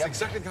respect that. It's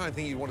exactly the kind of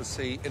thing you want to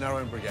see in our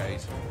own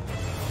brigade.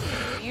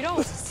 You don't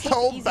take So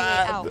the easy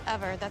bad. way out,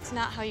 ever. That's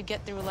not how you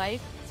get through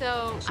life.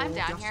 So I'm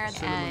down here,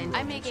 and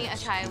I'm making a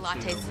chai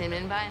latte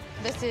cinnamon bun.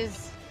 This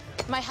is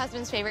my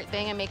husband's favorite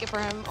thing. I make it for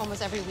him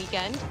almost every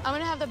weekend. I'm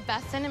gonna have the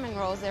best cinnamon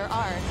rolls there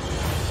are.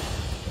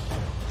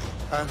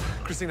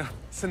 Christina,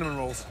 cinnamon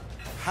rolls.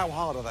 How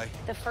hard are they?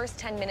 The first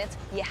 10 minutes,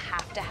 you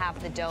have to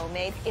have the dough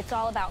made. It's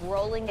all about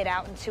rolling it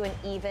out into an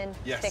even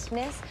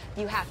thickness.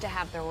 You have to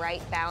have the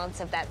right balance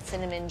of that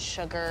cinnamon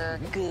sugar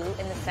goo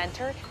in the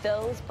center.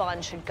 Those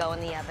buns should go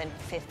in the oven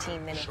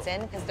 15 minutes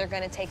in, because they're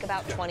gonna take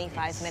about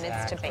 25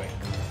 minutes to bake.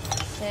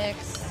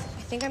 6.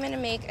 I think I'm gonna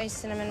make a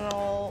cinnamon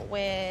roll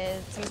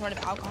with some sort of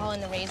alcohol in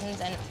the raisins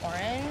and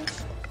orange.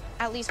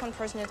 At least one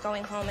person is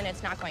going home, and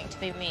it's not going to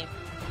be me.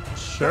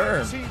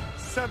 Sure.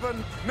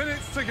 37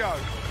 minutes to go.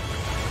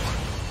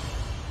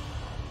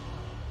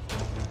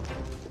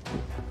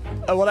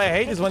 What I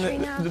hate is when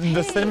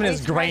the cinnamon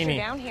is grainy.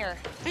 Down here.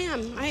 I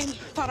am. I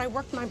thought I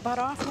worked my butt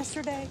off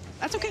yesterday.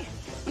 That's okay.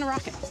 I'm gonna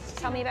rock it.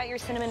 Tell me about your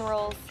cinnamon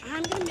rolls.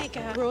 I'm gonna make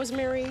a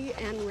rosemary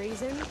and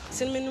raisin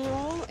cinnamon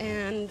roll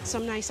and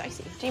some nice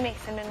icing. Do you make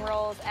cinnamon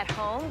rolls at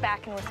home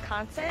back in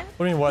Wisconsin?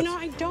 What do you mean, what? No,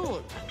 I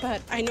don't.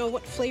 But I know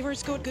what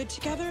flavors go good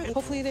together, and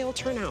hopefully they'll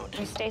turn out.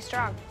 You stay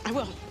strong. I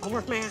will. I'll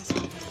work my ass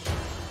off.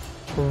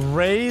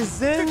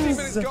 Raisins? 15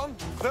 minutes gone,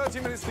 30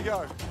 minutes to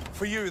go.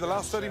 For you, the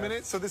last 30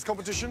 minutes of this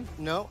competition?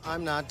 No,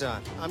 I'm not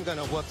done. I'm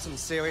gonna whoop some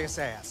serious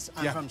ass.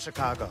 I'm from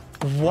Chicago.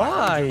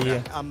 Why?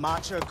 A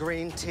matcha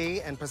green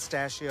tea and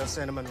pistachio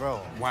cinnamon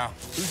roll. Wow.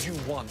 Who do you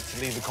want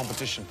to lead the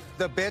competition?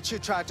 The bitch who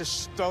tried to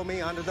throw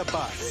me under the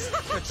bus,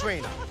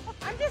 Katrina.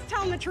 I'm just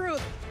telling the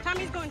truth.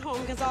 Tommy's going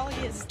home because all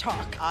he is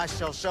talk. I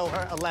shall show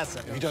her a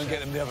lesson. If you don't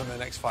get them the oven in the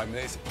next 5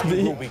 minutes,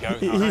 you will be going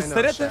He home.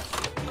 said it?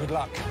 Good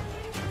luck.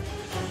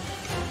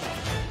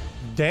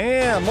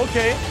 Damn,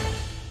 okay.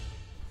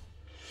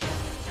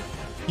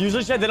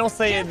 Usually they don't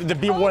say the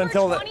B word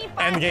until the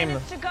end game.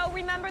 Minutes to go.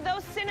 Remember,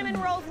 those cinnamon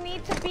rolls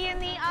need to be in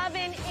the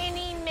oven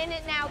any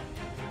minute now.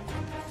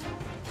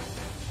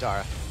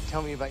 Dara,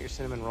 tell me about your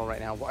cinnamon roll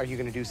right now. Are you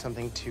going to do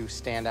something to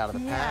stand out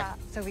of the pack?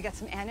 So we got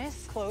some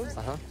anise, cloves,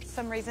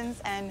 some raisins,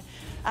 and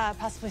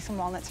possibly some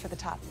walnuts for the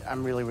top.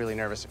 I'm really, really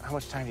nervous. How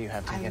much time do you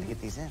have to get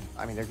these in?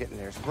 I mean, they're getting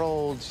theirs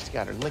rolled. She's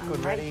got her liquid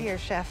I'm ready. right here,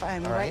 Chef.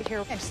 I'm All right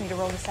here. I just need to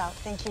roll this out.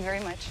 Thank you very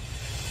much.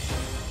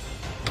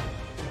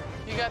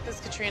 You got this,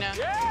 Katrina.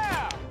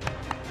 Yeah!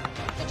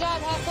 Good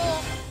job,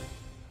 Heffel.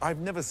 I've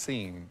never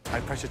seen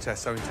a pressure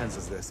test so intense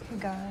as this.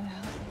 God.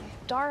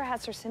 Dara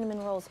has her cinnamon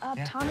rolls up.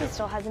 Tommy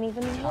still hasn't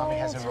even rolled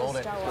his dough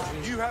up.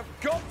 You have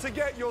got to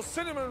get your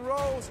cinnamon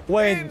rolls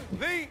Wait, in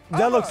the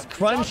that oven. looks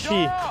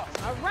crunchy.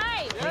 All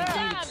right,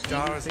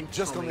 Dara's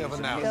just on the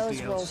oven now.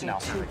 Those rolls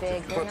are too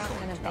big. They're not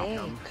gonna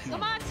bake.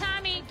 Come on,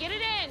 Tommy, get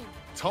it in.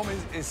 Tommy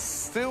is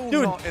still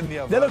Dude, not in the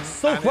oven. that looks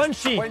so and it's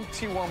crunchy.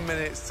 21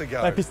 minutes to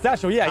go. Like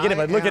pistachio, yeah, I get it,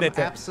 but look at it.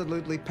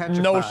 Absolutely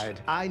petrified.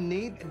 I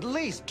need at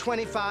least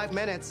 25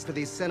 minutes for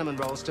these cinnamon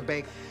rolls to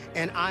bake,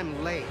 and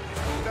I'm late.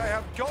 They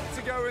have got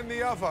to go in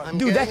the oven. I'm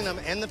getting them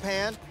in the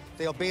pan.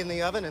 They'll be in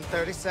the oven in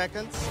 30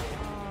 seconds.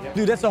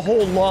 Dude, that's a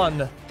whole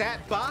lawn.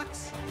 That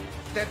box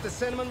that the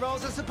cinnamon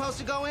rolls are supposed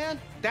to go in,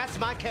 that's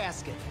my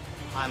casket.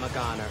 I'm a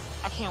goner.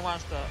 I can't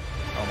watch that.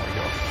 Oh my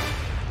God.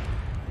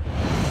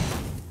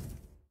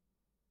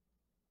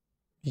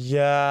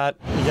 Yeah,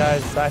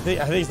 guys, I think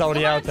it's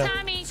already out there.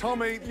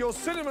 Tommy, your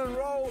cinnamon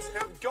rolls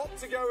have got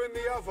to go in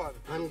the oven.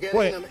 I'm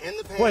getting them in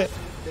the pan. Wait,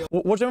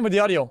 what's wrong with the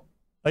audio?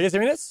 Are you guys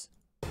hearing this?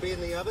 They'll be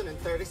in the oven in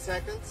 30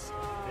 seconds.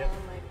 Oh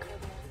my goodness.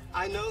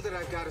 I know that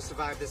I've got to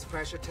survive this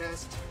pressure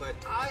test, but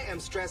I am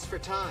stressed for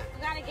time.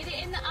 You gotta get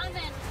it in the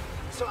oven.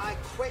 So I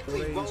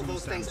quickly roll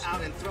those things out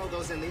and throw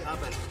those in the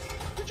oven.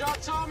 Good job,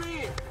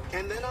 Tommy!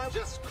 And then I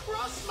just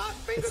cross my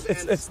fingers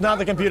and... It's not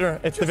the computer,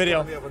 it's the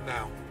video.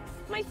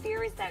 My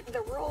fear is that the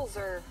rolls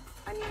are,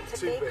 I mean, to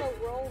Too bake big. a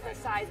roll this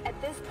size at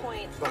this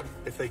point. But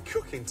if they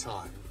cook in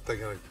time, they're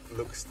going to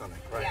look stunning,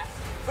 right? Yes.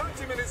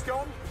 30 minutes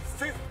gone,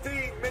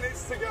 15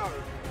 minutes to go.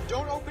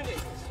 Don't open it.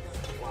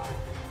 Wow.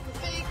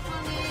 Bake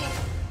for me.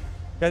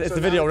 Guys, it's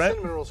the video, right?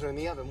 Cinnamon rolls are in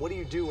the oven. What do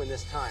you do in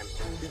this time?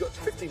 You've got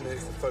 15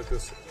 minutes to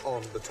focus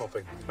on the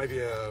topping. Maybe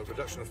a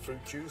reduction of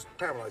fruit juice,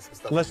 caramelize some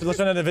stuff. Let's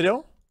listen to the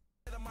video.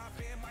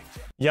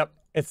 Yep,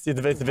 it's the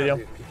video.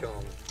 Pecan.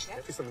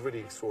 Maybe something really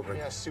extraordinary.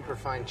 Yeah, super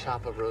fine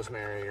chop of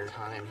rosemary or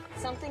thyme.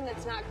 Something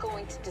that's not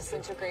going to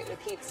disintegrate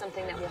with heat,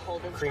 something that will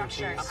hold in Cream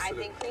structure. cheese. I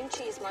think cream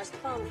cheese must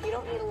come. You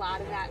don't need a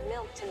lot of that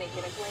milk to make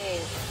it a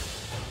glaze.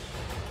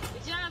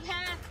 Good job,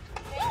 Hannah.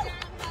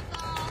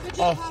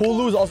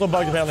 Hulu's also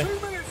bugged apparently. 2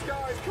 minutes,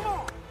 guys. Come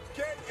on.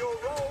 Get your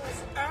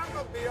rolls out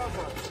of the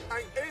oven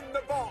and in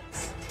the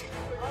box.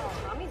 Oh,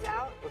 Tommy's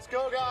out. Let's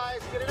go,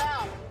 guys. Get it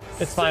out.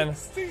 It's fine.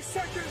 60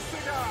 seconds to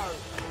go.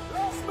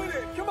 Last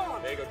minute. Come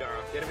on. There you go,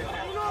 Dara. Get him in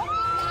there.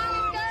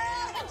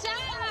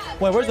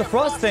 Wait, where's the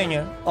frosting?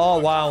 Oh,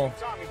 wow.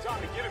 Tommy,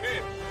 get him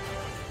in.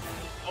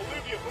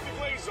 Olivia, put the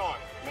glaze on.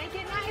 Make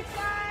it nice,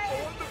 guys. I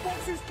want the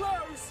boxes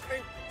closed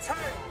in 10,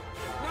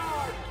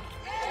 9,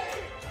 8,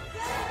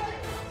 7,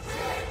 6,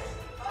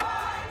 5,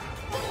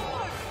 4.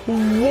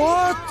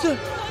 What?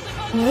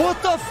 What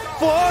the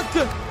fuck?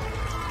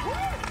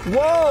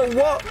 Whoa,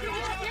 what?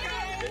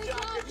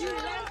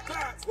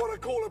 That's what I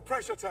call a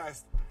pressure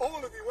test. All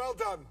of you, well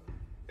done.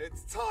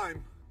 It's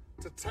time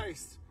to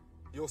taste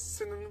your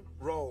cinnamon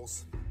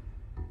rolls.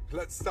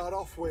 Let's start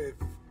off with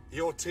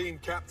your team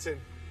captain,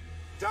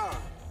 Dara.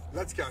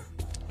 Let's go.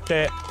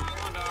 Okay.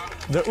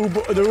 The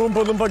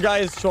Oompa Loompa guy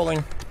is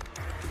trolling.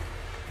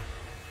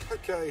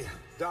 Okay,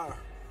 Dara.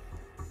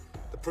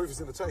 The proof is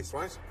in the taste,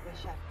 right?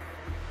 Yes, chef.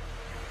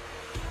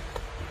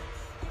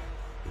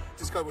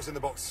 Describe what's in the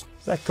box.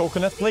 Is that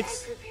coconut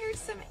flakes? I prepared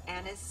some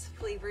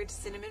anise-flavored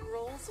cinnamon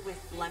rolls with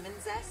lemon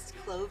zest,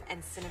 clove,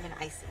 and cinnamon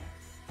icing.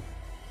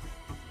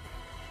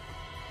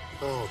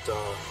 Oh,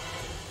 Dara.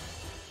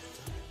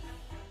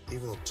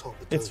 Even on top,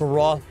 It's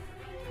raw.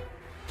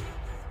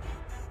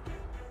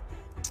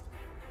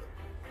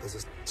 There's a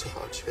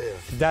touch here.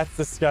 That's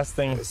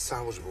disgusting. It's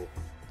salvageable.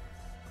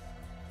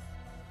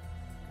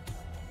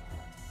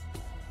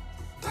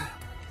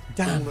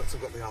 Damn. Walnuts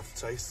have got the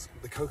aftertaste.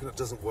 The coconut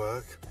doesn't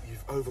work.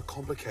 You've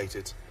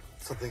overcomplicated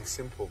something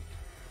simple.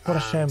 What a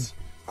shame.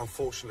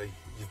 Unfortunately,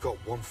 you've got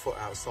 1 foot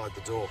outside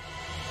the door.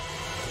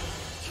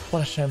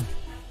 What a shame.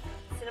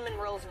 Cinnamon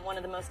rolls are one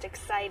of the most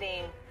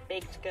exciting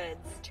baked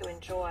goods to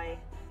enjoy.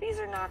 These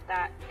are not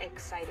that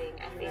exciting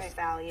at face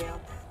value.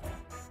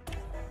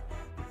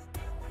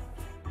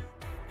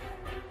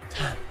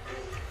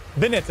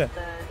 Bennett. The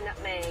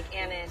nutmeg,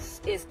 anise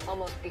is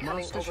almost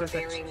becoming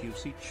overbearing.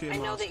 I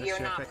know that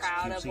you're not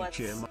proud of what's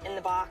in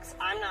the box.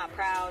 I'm not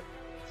proud.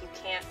 If you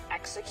can't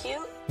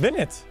execute,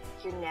 Bennett.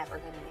 you're never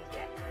going to make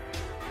it.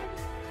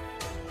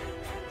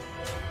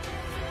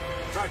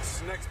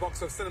 Right, next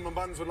box of cinnamon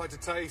buns would like to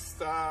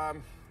taste.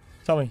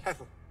 Tommy.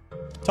 Ethel.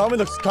 Tommy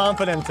looks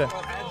confident.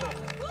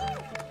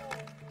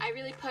 I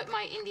really put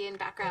my Indian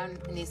background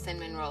in these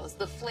cinnamon rolls.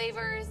 The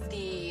flavors,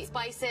 the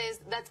spices,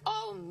 that's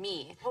all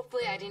me.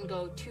 Hopefully I didn't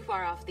go too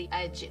far off the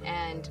edge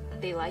and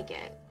they like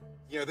it.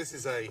 You know, this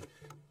is a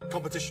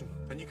competition,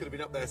 and you could have been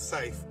up there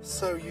safe.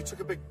 So you took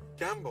a big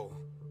gamble.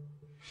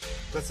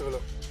 Let's have a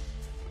look.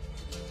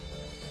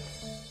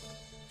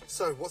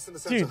 So, what's in the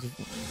center?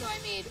 So I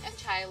made a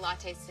chai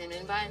latte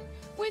cinnamon bun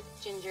with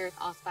ginger,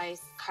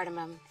 allspice,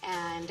 cardamom,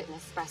 and an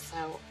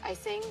espresso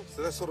icing.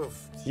 So they're sort of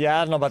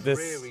Yeah, I don't know about this.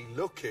 dreary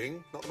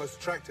looking, not the most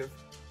attractive,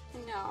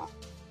 No.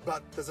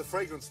 but there's a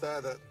fragrance there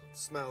that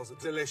smells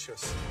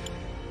delicious.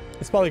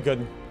 It's probably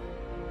good.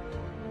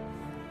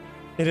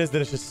 It is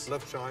delicious.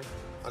 Love chai.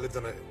 I lived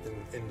on it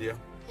in India.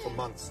 for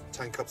months,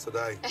 10 cups a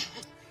day.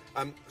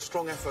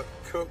 Strong effort,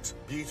 cooked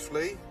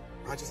beautifully.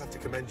 I just have to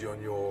commend you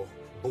on your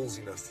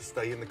ballsiness to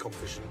stay in the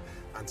competition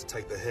and to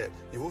take the hit.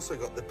 You've also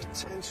got the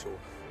potential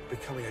of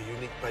becoming a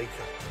unique baker.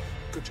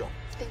 Good job.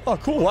 Oh,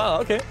 cool. Wow.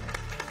 Okay.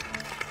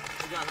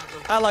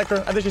 I like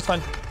her. I think she's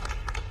fine.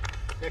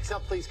 Next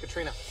up, please,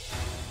 Katrina.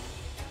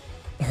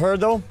 Her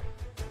though.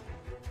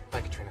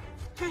 Hi, Katrina.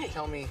 Hi.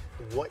 Tell me,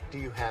 what do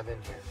you have in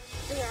here?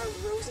 They are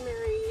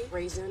rosemary,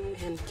 raisin,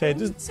 and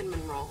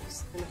cinnamon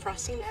rolls. And the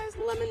frosting has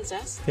lemon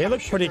zest. They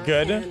look pretty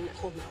good. And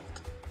whole milk.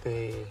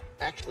 They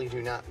actually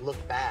do not look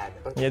bad,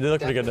 but yeah, they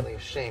look pretty good. Definitely a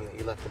shame that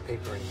you left the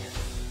paper in here.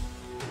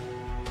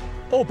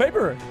 Oh,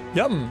 paper.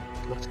 Yum.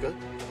 Looks good.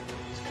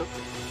 It's cooked.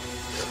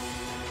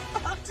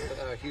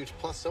 A huge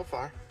plus so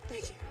far.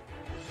 Thank you.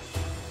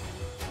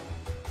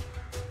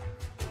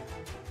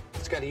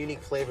 It's got a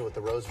unique flavor with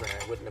the rosemary.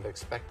 I wouldn't have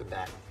expected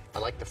that. I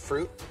like the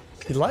fruit.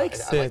 He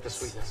likes I it. like the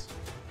sweetness.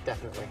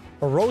 Definitely.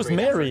 A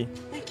rosemary.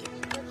 Thank you.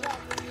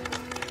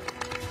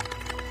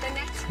 The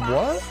next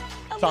What?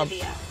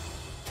 Olivia.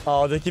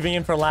 Oh, they're keeping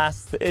him for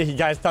last. Hey,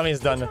 guys, Tommy's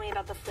done. Tell me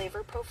about the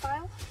flavor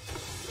profile.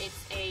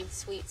 It's a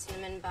sweet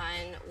cinnamon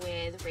bun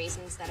with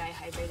raisins that I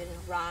hydrated in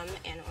rum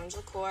and orange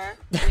liqueur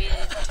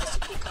with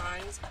toasted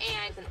pecans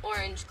and an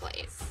orange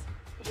glaze.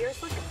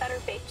 Yours look better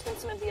baked than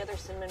some of the other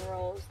cinnamon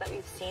rolls that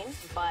we've seen,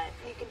 but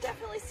you can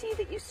definitely see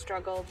that you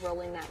struggled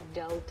rolling that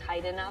dough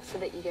tight enough so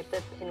that you get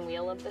the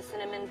pinwheel of the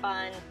cinnamon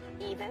bun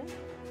even.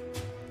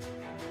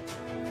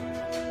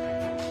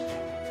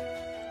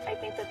 I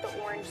think that the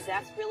orange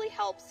zest really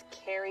helps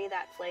carry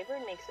that flavor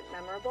and makes it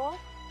memorable.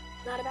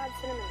 Not a bad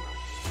cinnamon roll.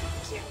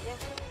 Yeah.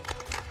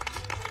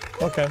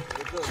 Okay.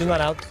 She's not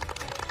out.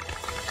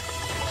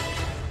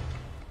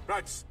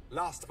 Right,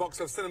 last box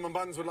of cinnamon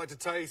buns would like to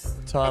taste.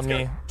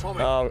 Tommy.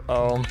 Tommy.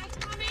 Oh.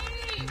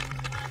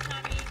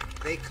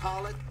 They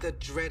call it the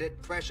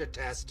dreaded pressure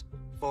test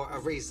for a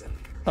reason.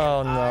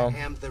 Oh, no. I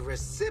am the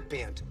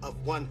recipient of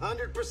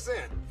 100%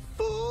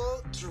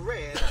 full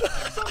dread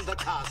from the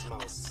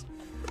cosmos.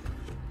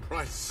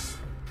 Right.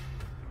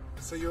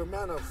 So you're a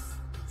man of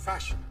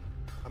fashion,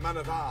 a man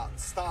of art,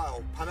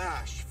 style,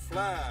 panache,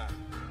 flair.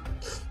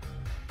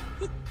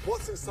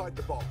 What's inside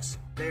the box?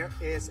 There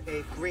is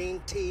a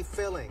green tea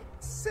filling,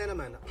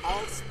 cinnamon,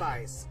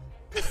 allspice,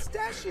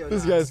 pistachio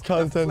This nuts. guy's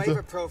content. The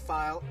flavor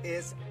profile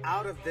is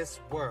out of this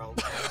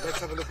world. Let's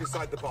have a look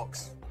inside the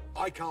box.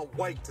 I can't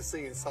wait to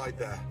see inside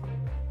there.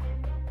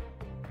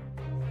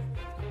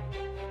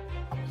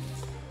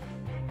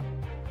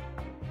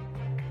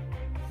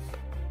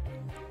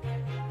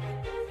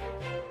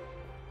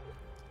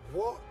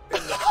 What in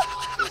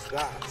the is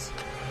that?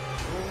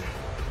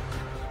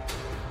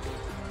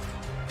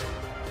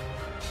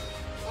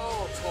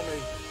 Oh,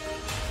 Tommy.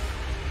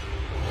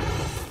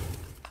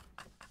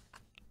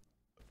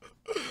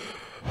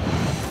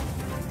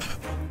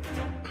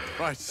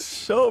 Right.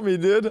 Show me,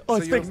 dude. Oh,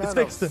 So it's you're fixed. a It's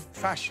man fixed. of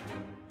fashion,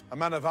 a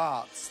man of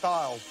art,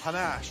 style,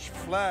 panache,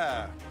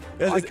 flair.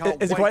 Is- I is-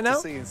 can't is it wait quiet to now?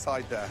 see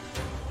inside there.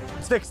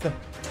 It's fixed.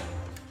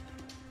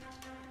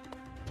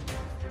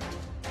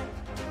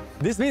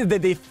 This means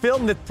that they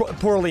filmed it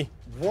poorly.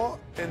 What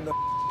in the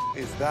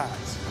is that?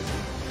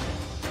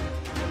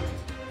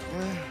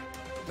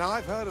 Now,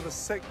 I've heard of a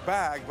sick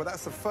bag, but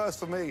that's the first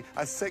for me,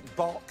 a sick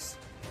box.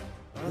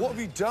 What have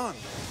you done?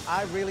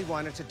 I really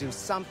wanted to do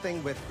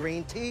something with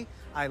green tea.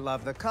 I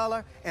love the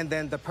color, and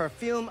then the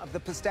perfume of the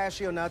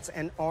pistachio nuts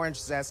and orange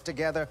zest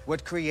together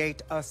would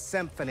create a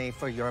symphony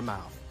for your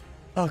mouth.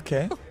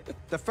 Okay.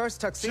 The first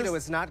tuxedo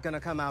is not going to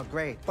come out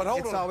great. But hold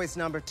it's on. always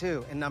number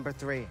 2 and number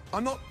 3.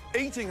 I'm not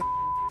eating a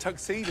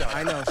tuxedo.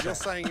 I know, You're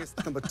saying it's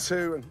number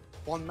 2 and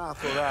one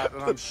mouthful of that,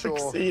 and I'm sure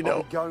Tuxedo.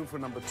 I'll be going for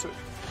number 2.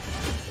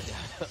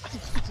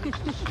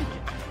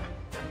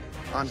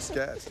 I'm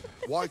scared.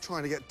 Why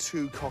trying to get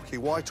too cocky?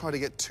 Why try to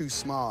get too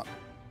smart?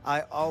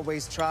 I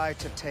always try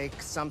to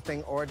take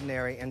something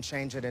ordinary and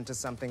change it into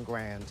something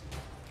grand.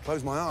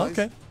 Close my eyes.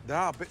 Okay. There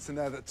are bits in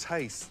there that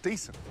taste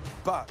decent,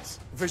 but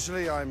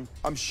visually I'm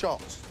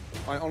shocked.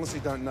 I honestly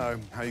don't know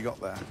how you got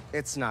there.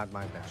 It's not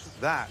my best.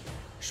 That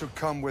should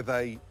come with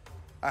a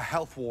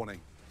health warning.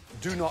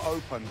 Do not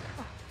open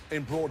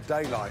in broad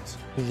daylight.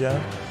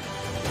 Yeah.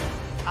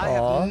 I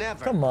Aw, have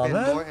never come on,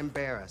 been man. more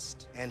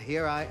embarrassed. And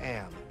here I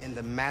am in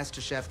the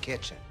MasterChef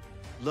kitchen,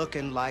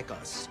 looking like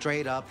a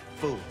straight-up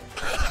fool.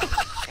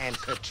 And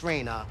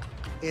Katrina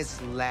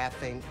is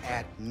laughing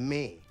at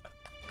me.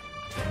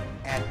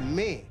 At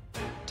me,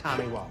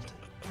 Tommy Walton.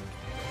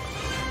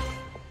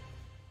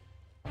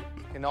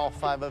 Can all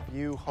 5 of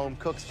you home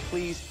cooks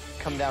please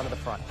come down to the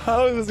front?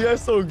 How is this guy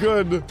so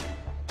good?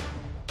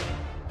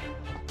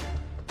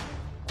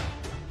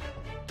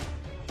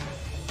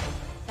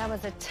 That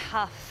was a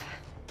tough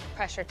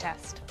pressure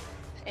test.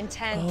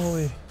 Intense,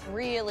 Holy.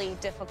 really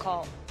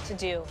difficult to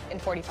do in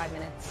 45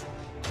 minutes.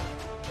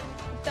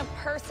 The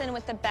person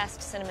with the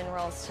best cinnamon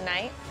rolls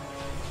tonight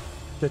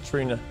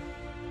Katrina.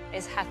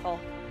 is Hethel.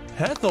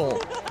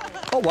 Hethel.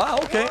 Oh, wow.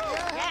 Okay.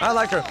 I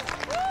like her.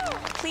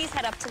 Please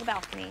head up to the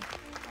balcony.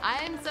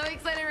 I'm so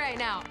excited right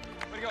now.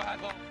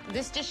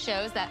 This just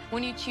shows that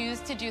when you choose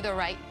to do the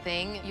right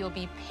thing, you'll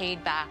be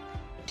paid back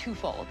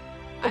twofold.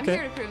 I'm Okay.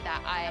 here to prove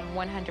that I am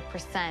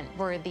 100%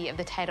 worthy of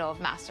the title of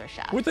Master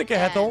Chef. We take a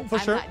hetel, for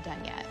sure. I'm not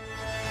done yet.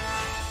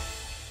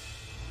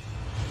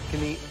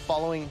 Can the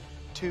following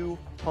two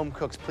home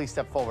cooks please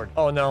step forward?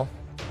 Oh, no.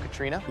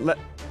 Katrina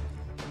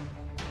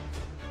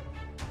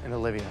and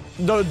Olivia.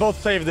 No,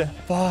 both saved it.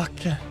 Fuck.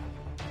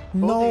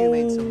 Both of you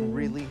made some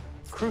really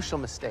crucial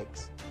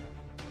mistakes.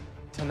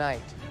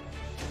 Tonight,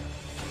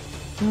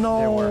 No.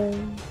 there were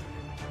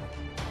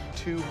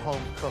two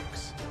home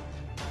cooks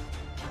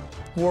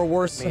who are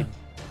worse. made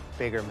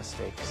bigger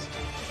mistakes.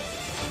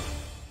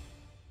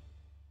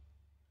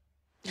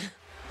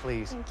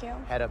 Please Thank you.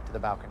 head up to the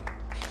balcony.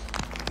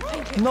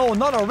 No,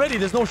 not already.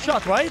 There's no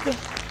shot, right?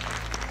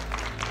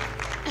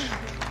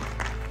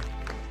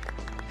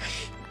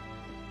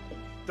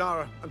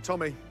 Dara and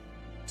Tommy,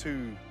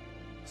 two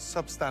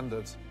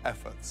substandard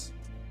efforts.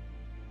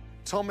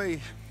 Tommy,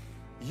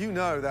 you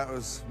know that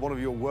was one of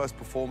your worst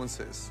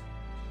performances.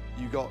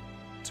 You got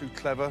too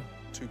clever,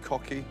 too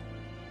cocky.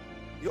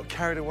 You got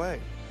carried away.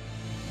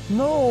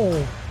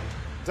 No.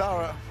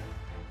 Dara,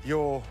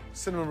 your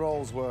cinnamon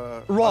rolls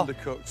were Raw.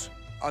 undercooked,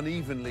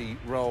 unevenly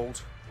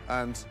rolled,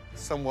 and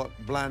somewhat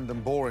bland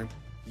and boring.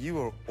 You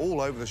were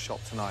all over the shop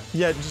tonight.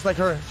 Yeah, just like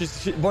her.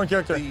 She's born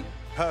character. The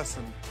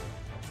person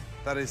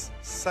that is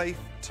safe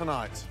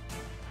tonight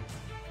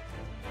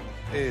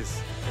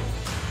is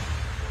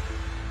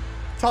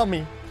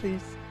Tommy,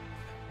 please.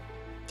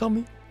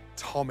 Tommy.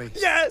 Tommy.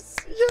 Yes,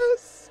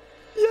 yes,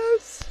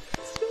 yes,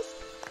 yes.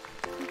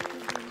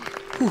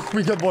 Whew,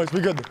 we good, boys.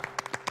 We good.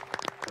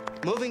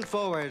 Moving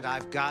forward,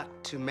 I've got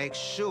to make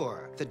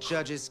sure the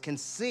judges can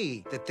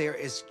see that there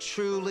is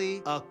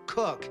truly a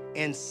cook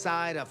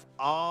inside of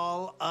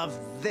all of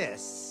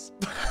this.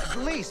 At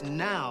least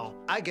now,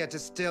 I get to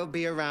still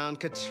be around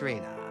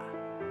Katrina.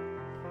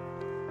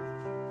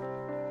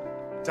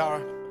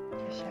 Dara,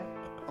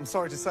 I'm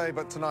sorry to say,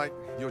 but tonight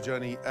your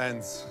journey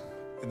ends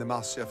in the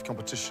MasterChef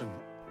competition.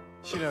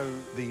 You know,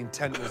 the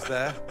intent was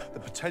there, the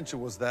potential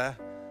was there,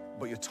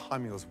 but your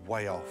timing was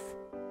way off.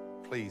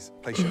 Please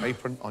place your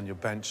apron on your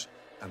bench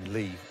and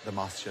leave the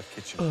MasterChef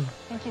kitchen.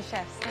 Thank you,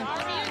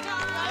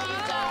 chefs.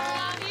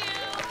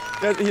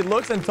 Yeah, he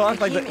looks and talks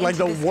like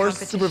the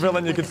worst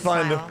supervillain you could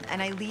find.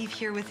 And I leave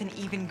here with an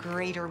even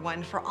greater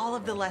one for all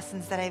of the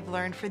lessons that I've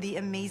learned, for the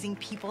amazing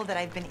people that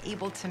I've been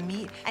able to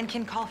meet and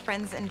can call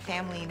friends and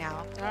family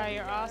now. All right,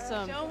 you're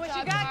awesome. Show them what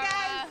you got,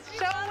 guys. Show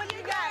them what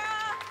you got.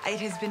 It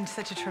has been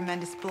such a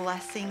tremendous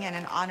blessing and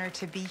an honor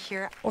to be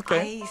here.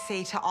 Okay. I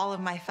say to all of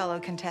my fellow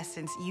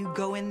contestants, you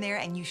go in there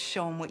and you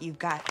show them what you've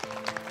got.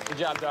 Good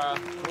job, Dara.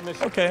 We'll miss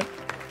you. Okay.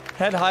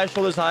 Head high,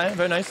 shoulders high.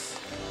 Very nice.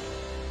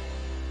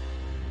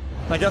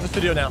 I got the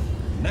studio now.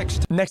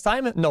 Next. Next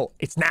time? No,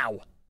 it's now.